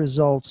 intend the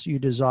results you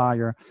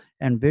desire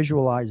and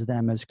visualize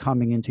them as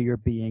coming into your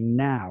being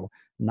now,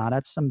 not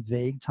at some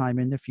vague time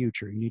in the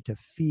future. You need to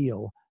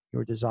feel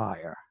your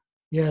desire.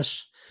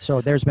 Yes.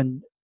 So there's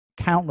been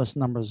countless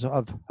numbers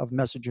of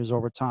messages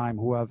over time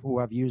who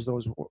have used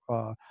those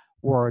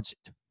words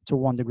to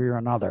one degree or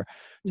another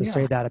to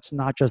say that it's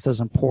not just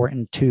as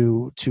important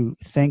to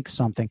think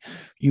something.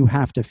 You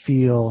have to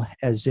feel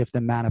as if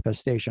the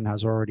manifestation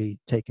has already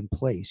taken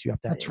place. You have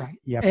to. That's right.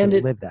 You have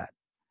to live that.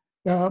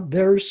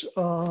 There's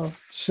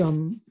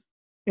some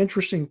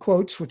interesting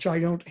quotes, which I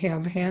don't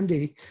have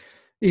handy,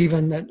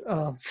 even that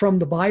from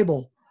the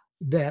Bible,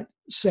 that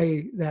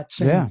say that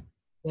same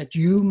that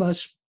you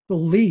must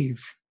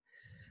believe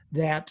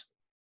that.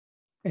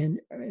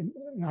 And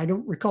I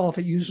don't recall if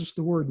it uses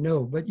the word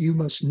know, but you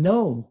must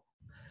know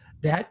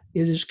that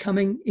it is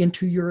coming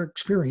into your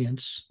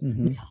experience.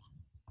 Mm-hmm.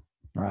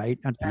 Right.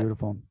 That's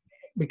beautiful.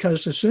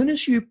 Because as soon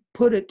as you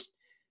put it,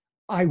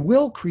 I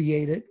will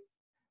create it,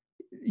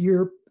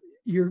 you're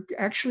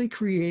actually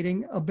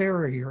creating a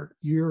barrier.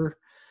 You're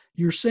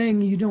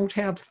saying you don't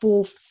have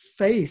full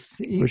faith.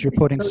 Because you're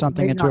putting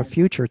something into a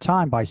future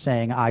time by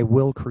saying, I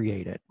will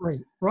create it.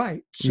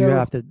 Right. So you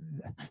have to,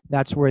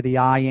 that's where the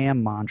I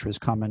am mantras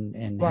come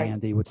in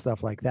handy with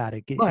stuff like that.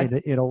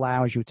 It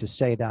allows you to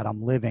say that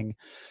I'm living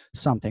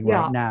something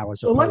right now.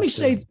 So let me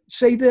say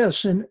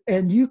this,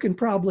 and you can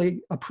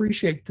probably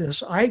appreciate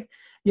this.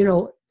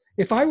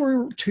 If I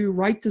were to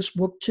write this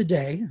book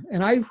today,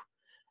 and I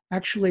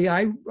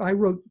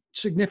wrote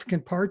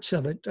significant parts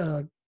of it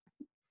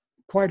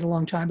quite a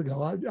long time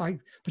ago.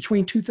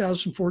 Between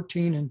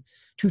 2014 and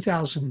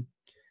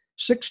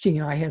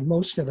 2016, I had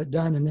most of it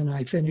done, and then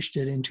I finished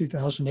it in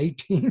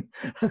 2018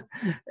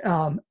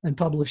 and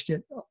published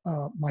it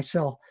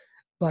myself.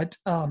 But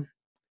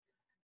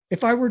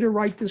if I were to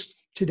write this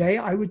today,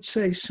 I would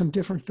say some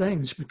different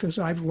things because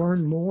I've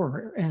learned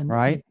more.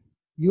 And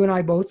you and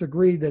I both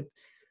agree that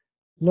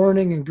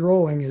learning and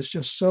growing is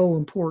just so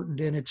important,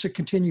 and it's a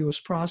continuous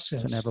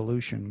process. It's an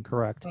evolution,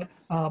 correct.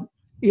 But,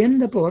 in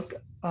the book,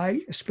 I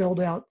spelled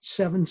out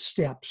 7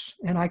 steps,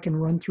 and I can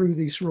run through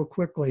these real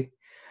quickly.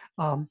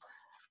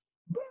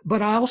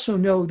 But I also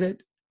know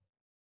that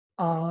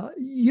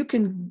you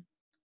can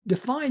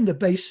define the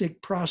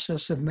basic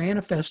process of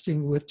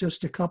manifesting with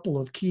just a couple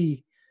of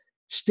key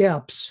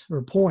steps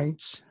or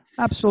points.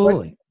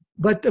 Absolutely.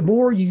 But the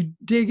more you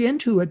dig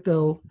into it,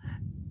 though,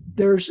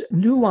 there's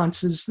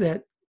nuances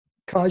that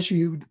cause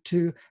you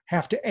to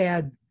have to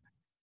add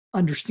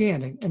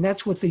understanding. And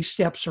that's what these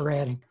steps are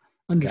adding.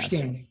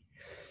 Understanding.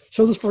 Yes.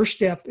 So the first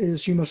step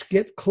is you must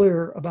get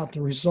clear about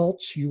the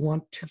results you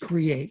want to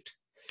create.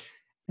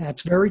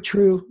 That's very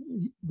true.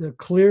 The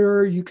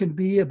clearer you can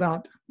be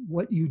about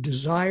what you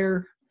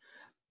desire,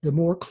 the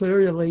more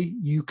clearly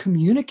you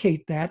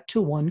communicate that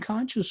to one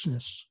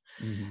consciousness.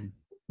 Mm-hmm.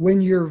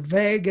 When you're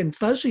vague and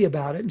fuzzy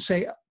about it and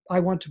say, I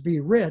want to be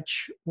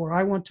rich or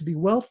I want to be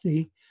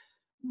wealthy,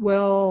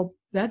 well,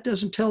 that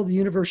doesn't tell the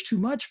universe too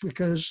much,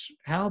 because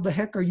how the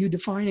heck are you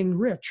defining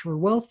rich or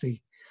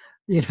wealthy?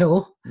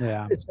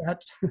 Yeah. Is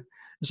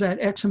that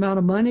X amount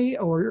of money,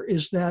 or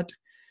is that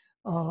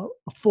a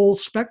full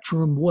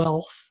spectrum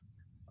wealth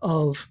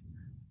of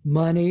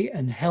money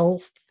and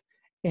health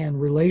and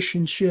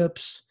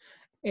relationships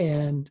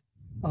and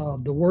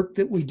the work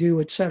that we do,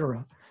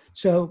 etc.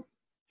 So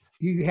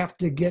you have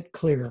to get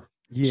clear.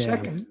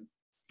 Yeah.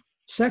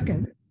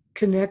 Second,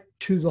 connect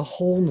to the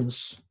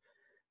wholeness.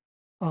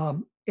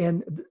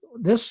 And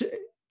this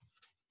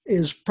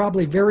is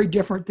probably very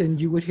different than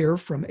you would hear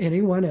from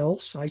anyone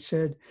else. I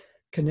said,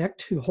 connect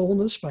to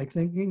wholeness by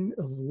thinking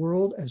of the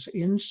world as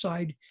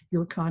inside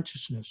your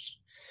consciousness.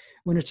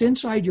 When it's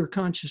inside your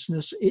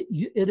consciousness,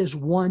 it is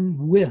one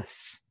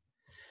with.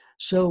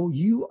 So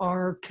you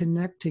are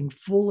connecting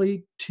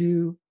fully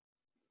to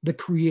the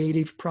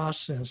creative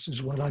process,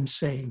 is what I'm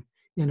saying,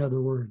 in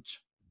other words.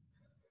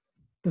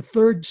 The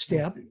third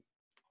step,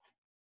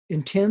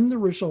 intend the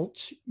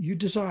results you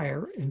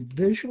desire and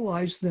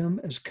visualize them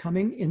as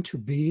coming into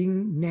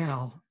being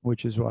now.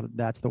 Which is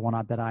that's the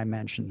one that I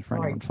mentioned for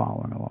anyone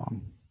following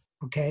along.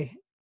 Okay.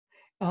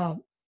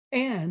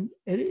 And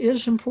it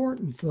is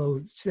important, though,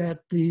 that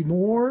the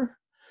more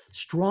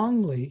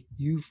strongly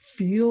you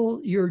feel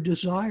your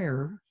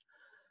desire,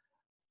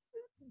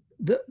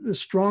 the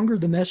stronger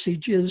the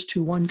message is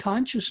to one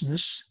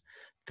consciousness.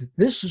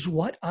 This is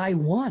what I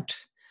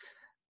want.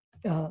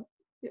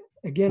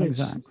 Again,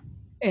 exactly.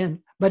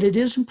 But it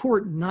is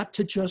important not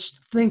to just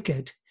think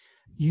it.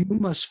 You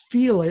must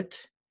feel it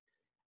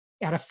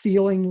at a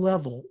feeling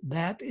level.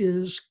 That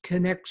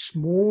connects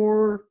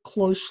more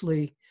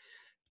closely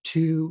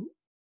to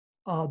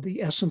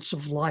the essence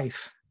of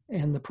life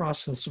and the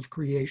process of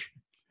creation.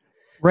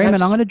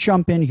 Raymond, I'm going to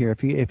jump in here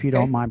if you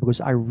don't mind,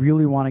 because I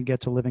really want to get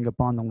to living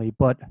abundantly.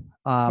 But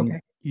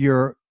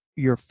your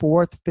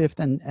fourth, fifth,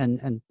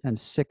 and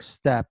sixth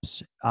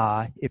steps,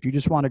 if you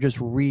just want to just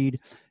read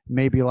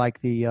maybe like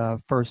the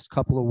first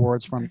couple of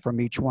words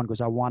from each one,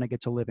 because I want to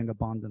get to living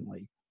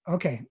abundantly.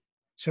 Okay.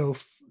 So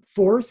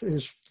fourth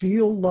is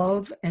feel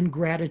love and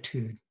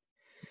gratitude.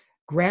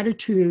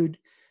 Gratitude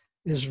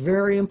is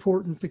very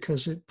important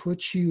because it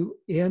puts you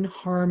in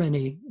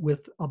harmony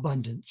with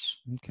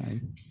abundance.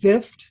 Okay.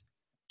 Fifth,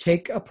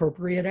 take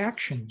appropriate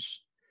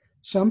actions.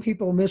 Some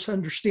people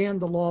misunderstand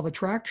the law of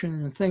attraction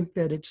and think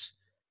that it's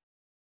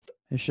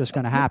just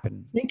going to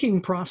happen.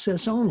 Thinking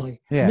process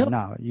only. Yeah,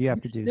 no, you have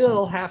to do something. You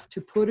still have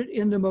to put it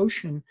into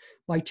motion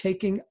by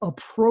taking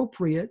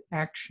appropriate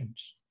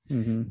actions.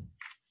 Mm-hmm.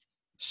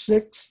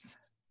 Sixth,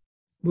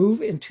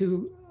 move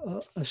into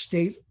a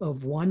state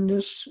of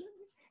oneness.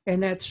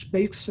 And that's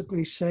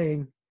basically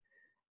saying,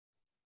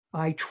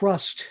 I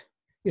trust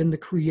in the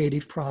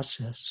creative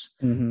process.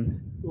 Mm-hmm.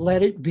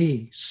 Let it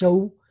be.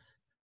 So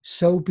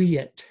be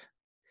it,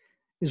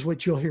 is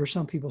what you'll hear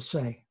some people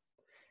say.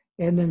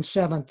 And then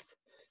seventh,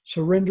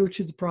 surrender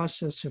to the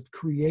process of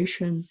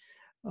creation.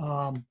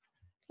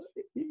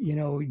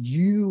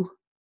 You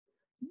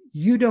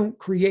don't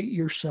create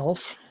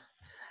yourself.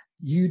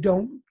 You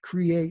don't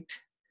create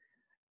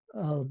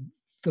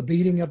the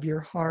beating of your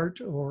heart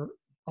or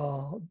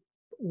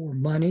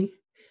money.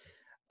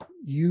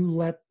 You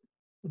let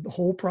the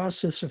whole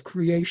process of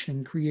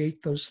creation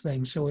create those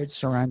things. So it's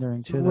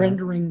surrendering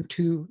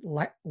to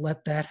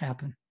let that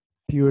happen.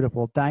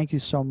 Beautiful. Thank you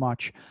so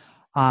much.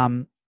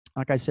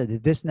 Like I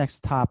said, this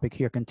next topic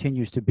here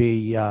continues to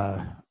be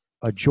a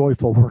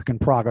joyful work in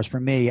progress for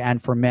me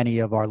and for many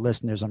of our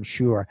listeners, I'm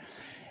sure.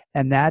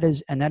 And that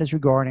is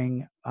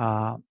regarding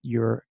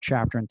your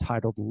chapter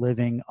entitled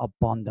Living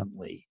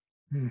Abundantly.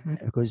 Mm-hmm.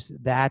 Because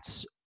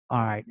that's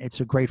all right. It's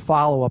a great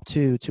follow-up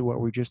to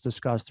what we just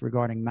discussed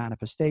regarding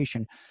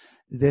manifestation.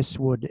 This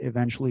would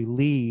eventually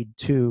lead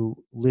to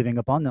living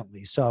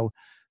abundantly. So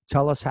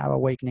tell us how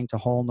awakening to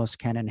wholeness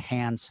can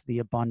enhance the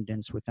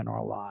abundance within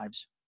our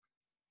lives.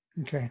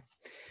 Okay.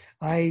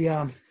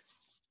 I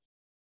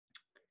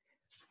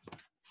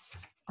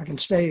can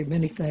say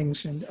many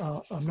things, and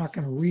I'm not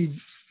going to read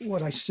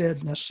what I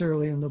said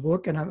necessarily in the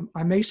book, and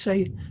I may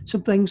say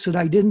some things that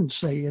I didn't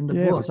say in the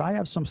book. Because I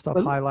have some stuff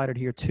highlighted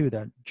here too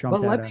that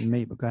jumped out at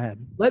me, but go ahead.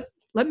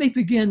 Let me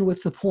begin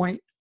with the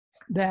point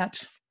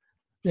that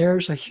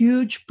there's a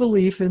huge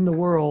belief in the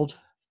world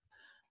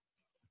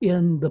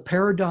in the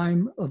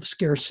paradigm of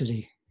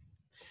scarcity.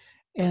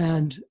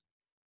 And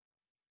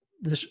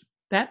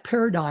that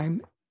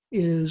paradigm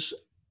is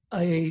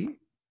a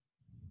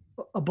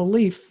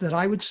belief that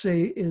I would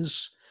say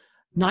is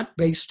not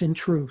based in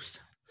truth.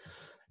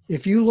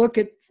 If you look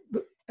at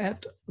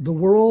the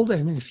world,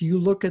 and if you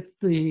look at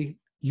the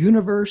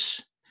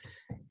universe,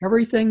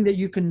 everything that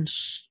you can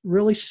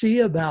really see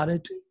about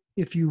it,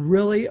 if you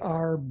really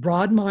are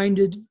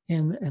broad-minded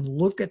and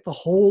look at the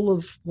whole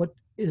of what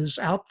is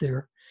out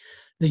there,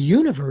 the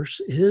universe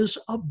is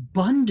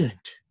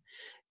abundant.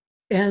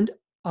 And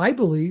I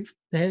believe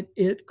that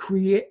it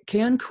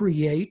can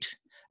create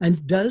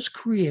and does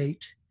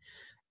create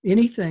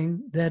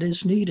anything that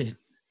is needed.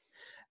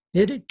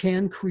 It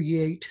can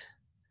create,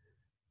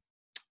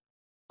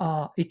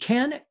 it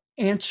can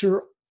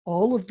answer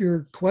all of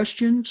your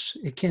questions,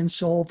 it can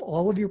solve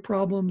all of your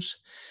problems,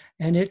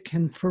 and it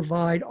can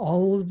provide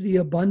all of the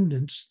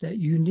abundance that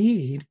you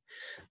need.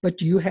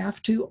 But you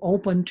have to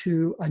open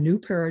to a new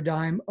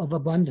paradigm of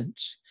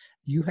abundance.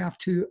 You have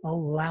to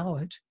allow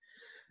it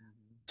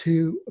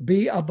to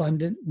be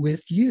abundant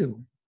with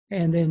you.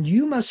 And then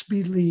you must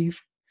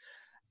believe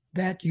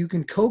that you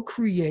can co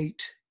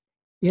create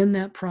in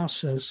that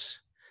process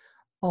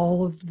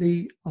all of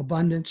the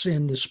abundance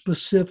and the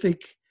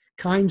specific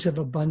kinds of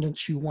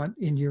abundance you want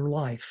in your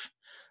life,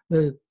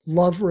 the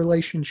love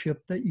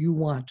relationship that you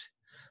want,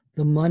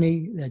 the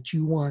money that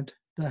you want,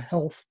 the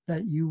health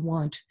that you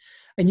want.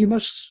 And you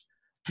must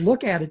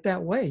look at it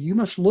that way. You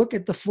must look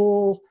at the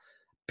full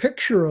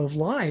picture of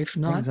life,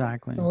 not,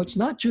 Exactly. no, it's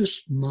not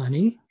just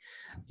money.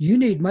 You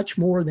need much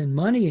more than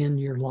money in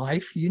your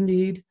life. You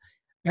need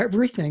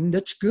everything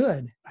that's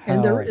good.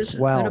 And there Health, is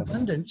an wealth.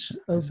 abundance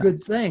of good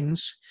Exactly.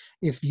 things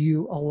if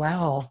you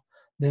allow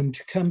them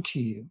to come to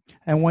you.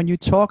 And when you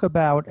talk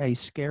about a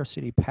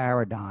scarcity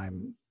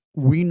paradigm,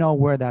 we know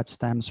where that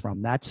stems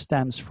from. That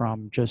stems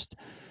from just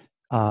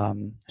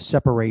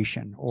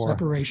separation, or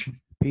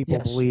Separation. people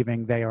Yes.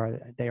 believing they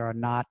are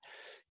not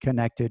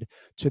connected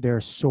to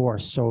their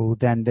source. So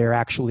then they're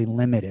actually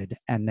limited,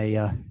 and they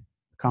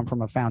come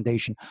from a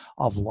foundation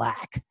of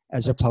lack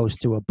as That's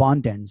opposed to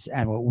abundance.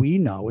 And what we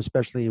know,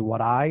 especially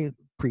what I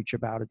preach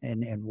about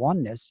in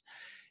oneness,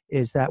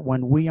 is that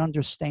when we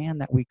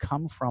understand that we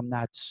come from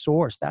that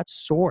source,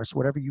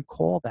 whatever you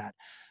call that,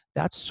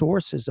 that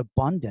source is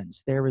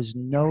abundance. There is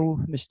no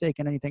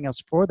mistaking anything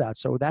else for that.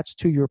 So that's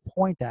to your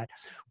point, that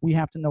we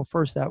have to know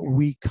first that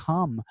we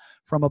come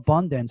from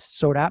abundance.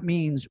 So that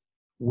means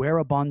we're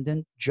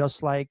abundant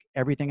just like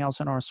everything else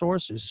in our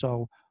sources.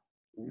 So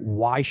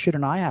why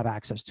shouldn't I have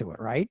access to it,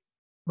 right?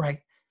 right.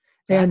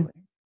 And,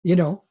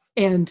 Exactly.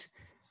 and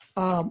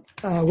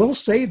I will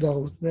say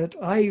though that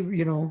I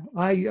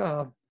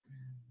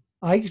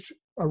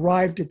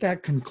arrived at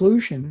that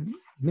conclusion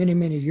many,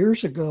 many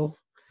years ago,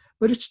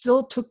 but it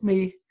still took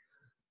me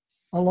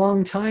a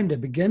long time to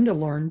begin to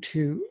learn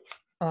to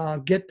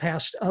get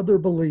past other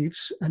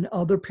beliefs and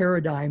other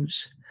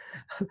paradigms,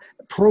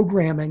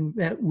 programming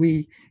that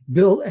we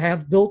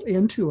have built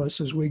into us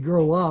as we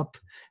grow up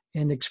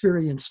and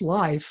experience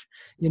life.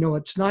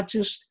 It's not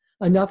just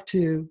enough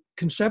to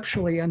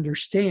conceptually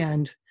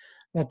understand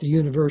that the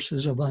universe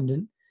is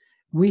abundant.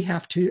 We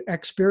have to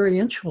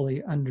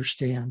experientially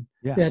understand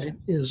that Yes. it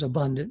is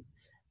abundant,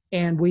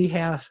 and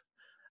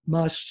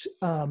must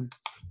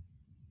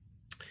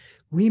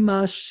we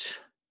must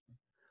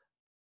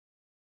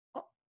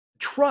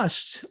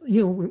trust.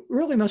 We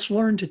really must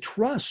learn to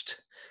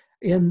trust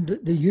in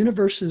the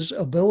universe's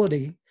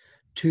ability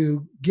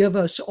to give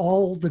us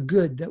all the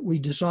good that we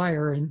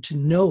desire, and to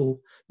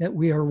know that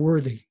we are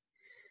worthy.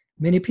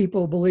 Many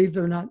people believe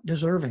they're not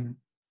deserving,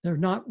 they're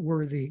not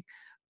worthy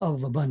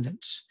of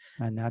abundance.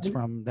 And that's And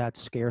from that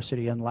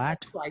scarcity and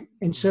lack. that's right.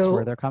 And That's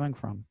where so they're coming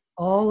from.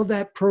 all of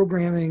that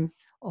programming,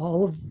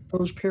 all of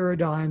those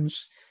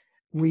paradigms,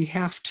 we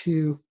have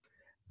to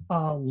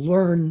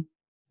learn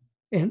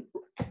and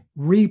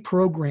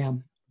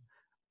reprogram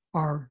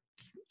our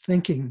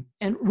thinking.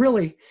 And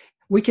really,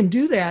 we can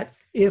do that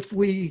if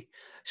we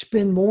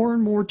spend more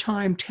and more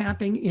time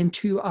tapping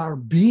into our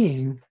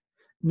being,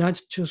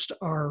 not just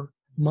our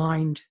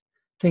mind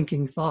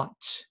thinking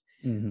thoughts.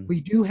 Mm-hmm.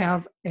 We do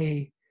have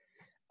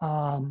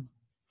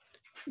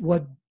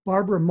what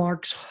Barbara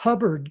Marx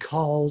Hubbard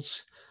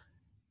calls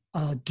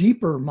a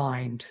deeper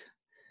mind.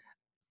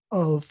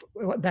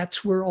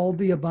 That's where all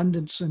the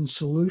abundance and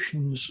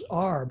solutions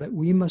are, but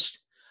we must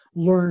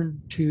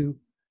learn to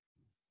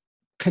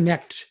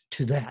connect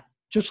to that,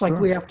 just like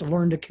Sure. we have to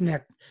learn to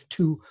connect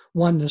to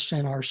oneness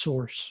and our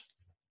source.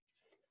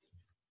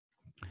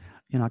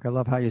 I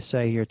love how you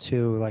say here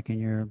too, like in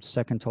your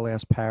second to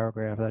last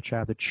paragraph of that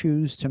chapter,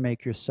 choose to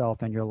make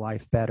yourself and your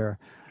life better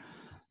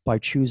by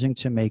choosing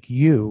to make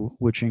you,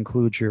 which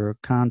includes your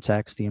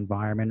context, the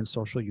environment, and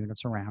social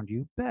units around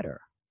you, better.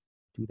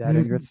 Do that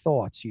in your Mhm.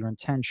 thoughts, your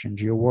intentions,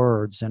 your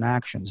words and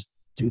actions.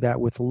 Do that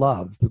with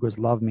love, because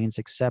love means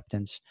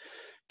acceptance,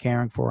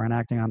 caring for and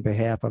acting on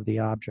behalf of the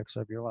objects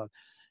of your love.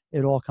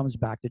 It all comes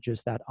back to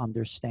just that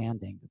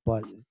understanding.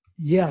 But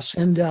Yes,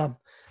 and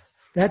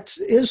that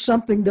is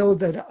something though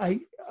that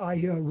I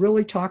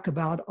really talk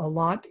about a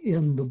lot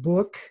in the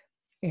book,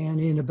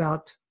 and in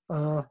about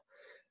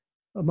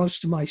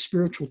most of my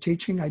spiritual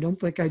teaching. I don't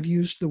think I've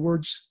used the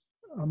words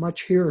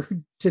much here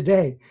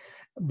today,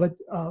 but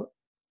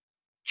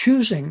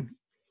choosing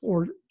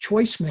or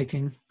choice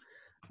making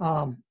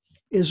um,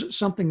 is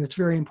something that's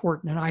very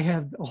important. And I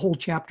have a whole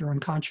chapter on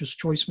conscious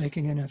choice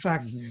making. And in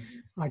fact,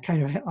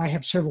 I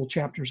have several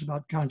chapters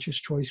about conscious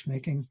choice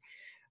making.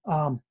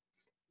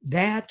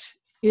 That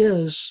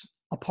is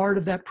a part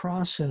of that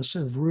process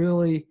of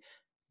really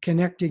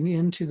connecting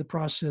into the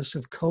process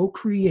of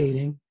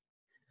co-creating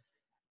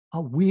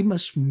we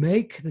must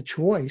make the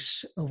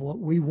choice of what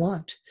we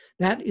want.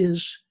 That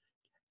is,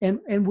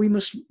 and we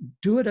must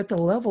do it at the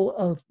level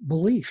of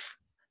belief,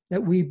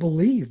 that we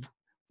believe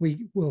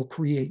we will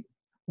create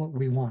what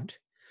we want.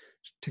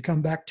 To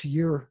come back to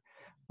your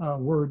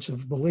words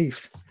of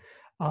belief,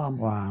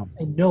 Wow.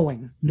 and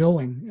knowing,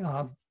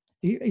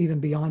 even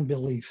beyond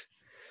belief.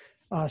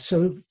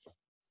 So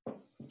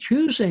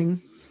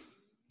choosing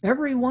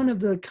every one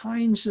of the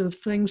kinds of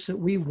things that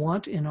we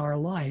want in our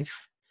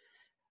life,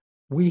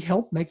 we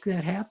help make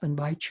that happen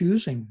by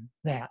choosing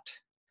that.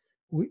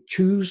 We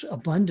choose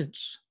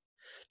abundance,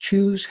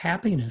 choose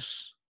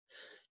happiness,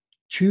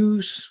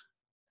 choose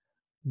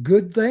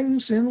good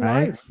things in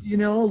Right. life,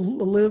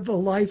 live a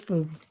life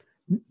of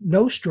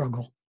no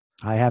struggle.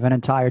 I have an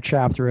entire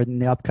chapter in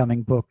the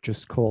upcoming book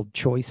just called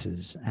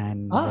Choices,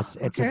 and it's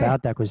Okay.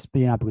 about that because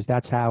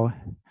that's how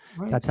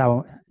Right.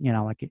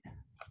 like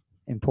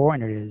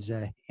important it is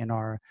in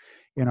our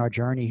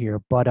journey here.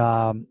 But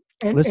And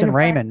listen, in fact,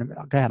 Raymond,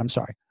 go ahead. I'm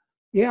sorry.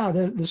 yeah,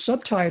 the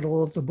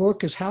subtitle of the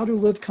book is How to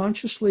Live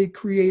Consciously,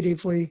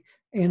 Creatively,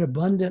 and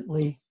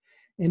Abundantly.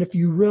 And if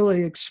you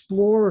really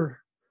explore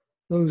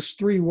those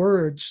three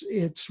words,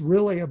 it's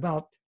really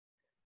about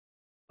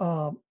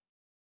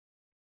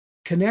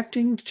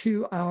connecting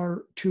to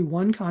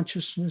one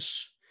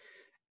consciousness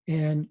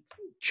and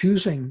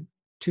choosing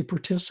to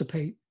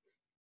participate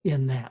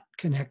in that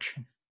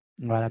connection.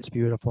 Well, that's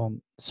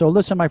beautiful. So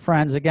listen, my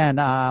friends, again,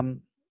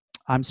 I'm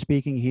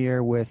speaking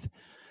here with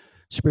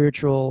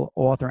spiritual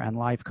author and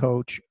life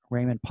coach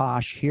Raymond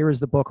Posh. Here is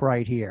the book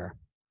right here.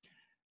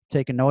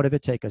 Take a note of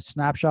it. Take a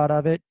snapshot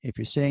of it. If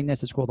you're seeing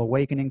this, it's called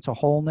Awakening to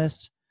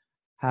Wholeness,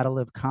 How to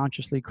Live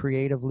Consciously,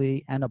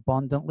 Creatively, and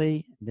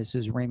Abundantly. This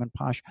is Raymond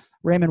Posh.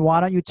 Raymond, why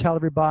don't you tell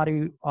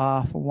everybody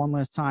for one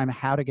last time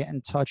how to get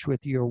in touch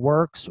with your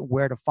works,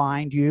 where to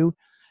find you,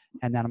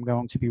 and then I'm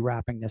going to be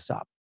wrapping this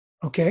up.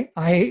 Okay.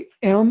 I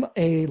am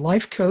a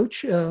life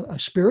coach, a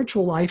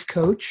spiritual life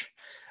coach.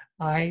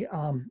 I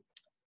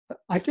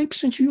think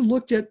since you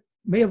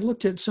may have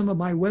looked at some of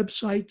my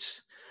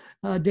websites,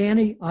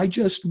 Danny, I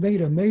just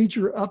made a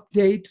major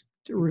update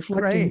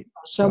reflecting Great.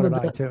 some So of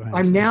did I the. too, I'm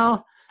actually.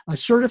 now a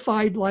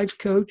certified life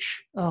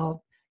coach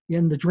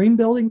in the Dream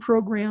Building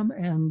program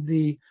and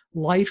the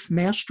Life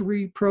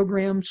Mastery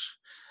programs,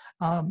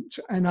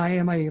 and I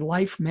am a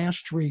Life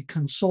Mastery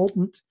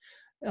consultant.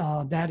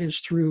 That is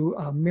through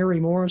Mary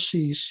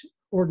Morrissey's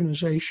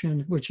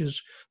organization, which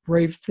is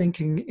Brave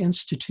Thinking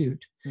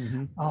Institute.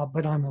 Mm-hmm.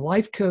 But I'm a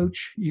life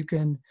coach. You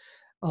can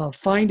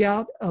find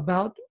out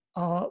about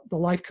the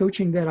life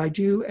coaching that I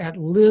do at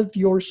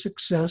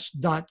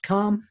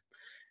liveyoursuccess.com.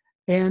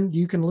 And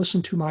you can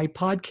listen to my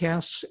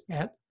podcasts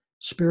at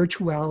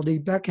Spirituality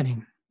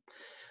Beckoning.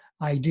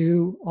 I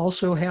do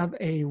also have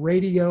a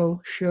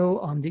radio show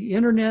on the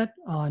internet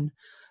on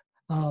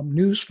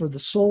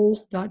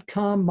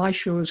newsforthesoul.com. My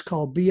show is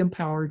called Be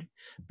Empowered,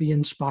 Be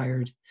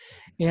Inspired.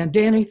 And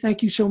Danny,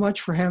 thank you so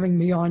much for having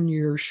me on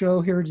your show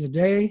here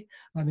today.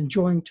 I'm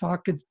enjoying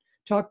talking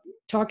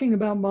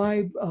about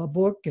my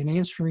book and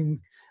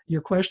answering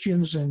your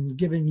questions and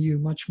giving you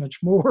much,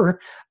 much more,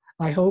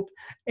 I hope.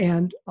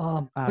 And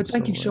but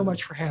thank you so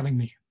much for having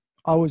me.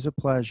 Always a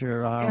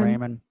pleasure,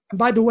 Raymond. And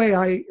by the way,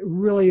 I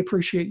really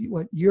appreciate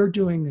what you're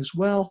doing as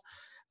well.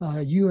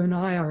 You and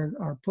I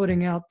are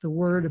putting out the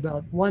word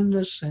about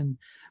oneness and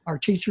are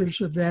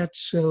teachers of that.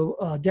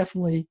 So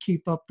definitely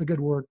keep up the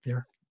good work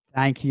there.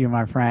 Thank you,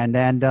 my friend.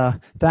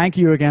 And thank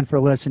you again for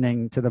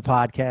listening to the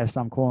podcast.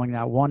 I'm calling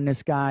that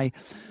Oneness Guy.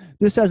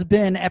 This has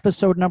been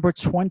episode number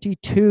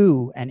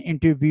 22, an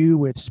interview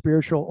with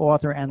spiritual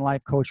author and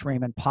life coach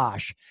Raymond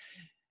Posh.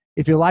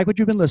 If you like what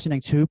you've been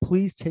listening to,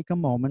 please take a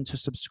moment to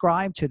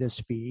subscribe to this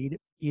feed,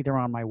 either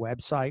on my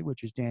website,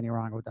 which is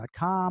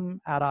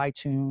DannyRongo.com, at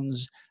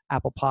iTunes,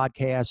 Apple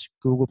Podcasts,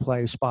 Google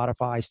Play,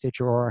 Spotify,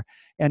 Stitcher, or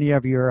any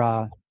of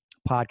your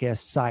podcast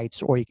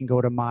sites, or you can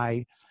go to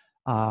my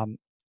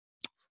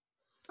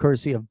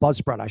courtesy of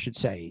Buzzsprout, I should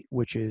say,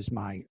 which is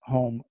my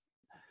home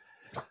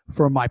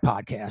for my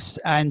podcast,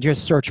 and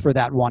just search for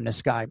that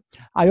Oneness Guy.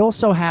 I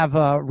also have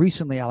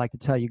recently, I like to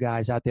tell you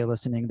guys out there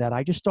listening that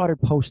I just started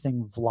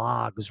posting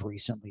vlogs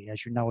recently.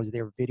 As you know,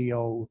 they're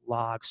video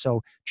logs.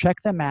 So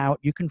check them out.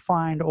 You can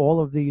find all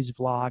of these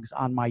vlogs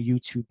on my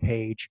YouTube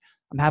page.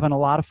 I'm having a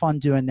lot of fun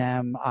doing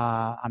them.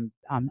 I'm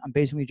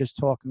basically just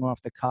talking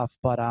off the cuff,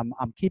 but I'm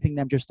keeping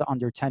them just to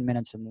under 10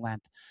 minutes in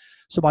length.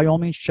 So by all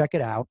means, check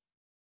it out.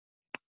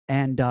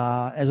 And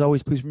as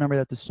always, please remember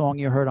that the song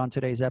you heard on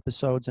today's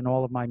episodes and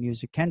all of my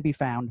music can be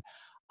found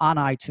on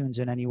iTunes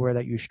and anywhere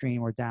that you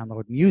stream or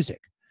download music.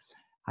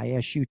 I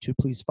ask you to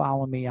please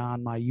follow me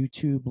on my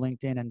YouTube,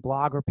 LinkedIn, and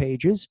Blogger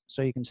pages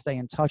so you can stay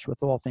in touch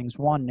with all things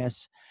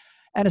oneness,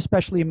 and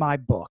especially my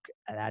book.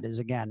 And that is,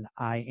 again,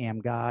 I Am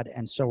God,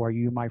 and So Are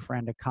You, My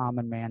Friend, A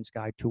Common Man's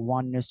Guide to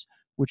Oneness,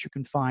 which you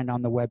can find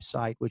on the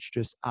website, which is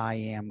just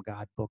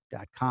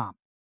iamgodbook.com.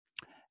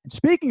 And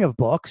speaking of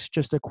books,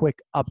 just a quick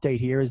update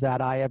here is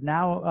that I have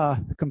now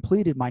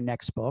completed my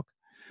next book,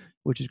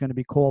 which is going to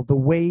be called The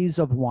Ways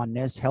of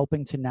Oneness,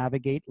 Helping to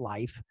Navigate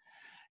Life.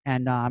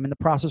 And I'm in the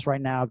process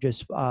right now of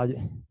just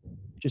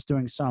just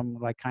doing some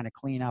like kind of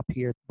cleanup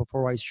here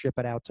before I ship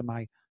it out to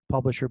my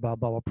publisher,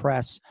 Balboa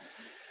Press.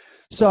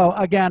 So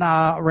again,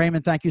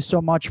 Raymond, thank you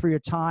so much for your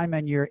time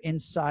and your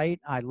insight.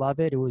 I love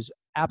it. It was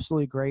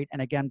absolutely great.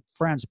 And again,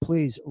 friends,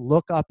 please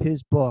look up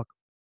his book.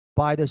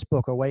 Buy this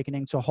book,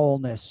 Awakening to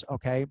Wholeness,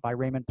 okay, by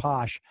Raymond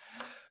Posh.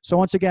 So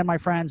once again, my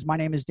friends, my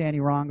name is Danny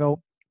Rongo.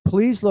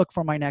 Please look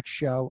for my next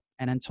show.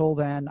 And until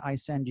then, I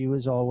send you,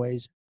 as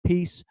always,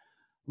 peace,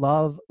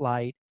 love,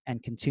 light,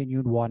 and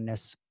continued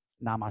oneness.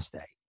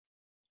 Namaste.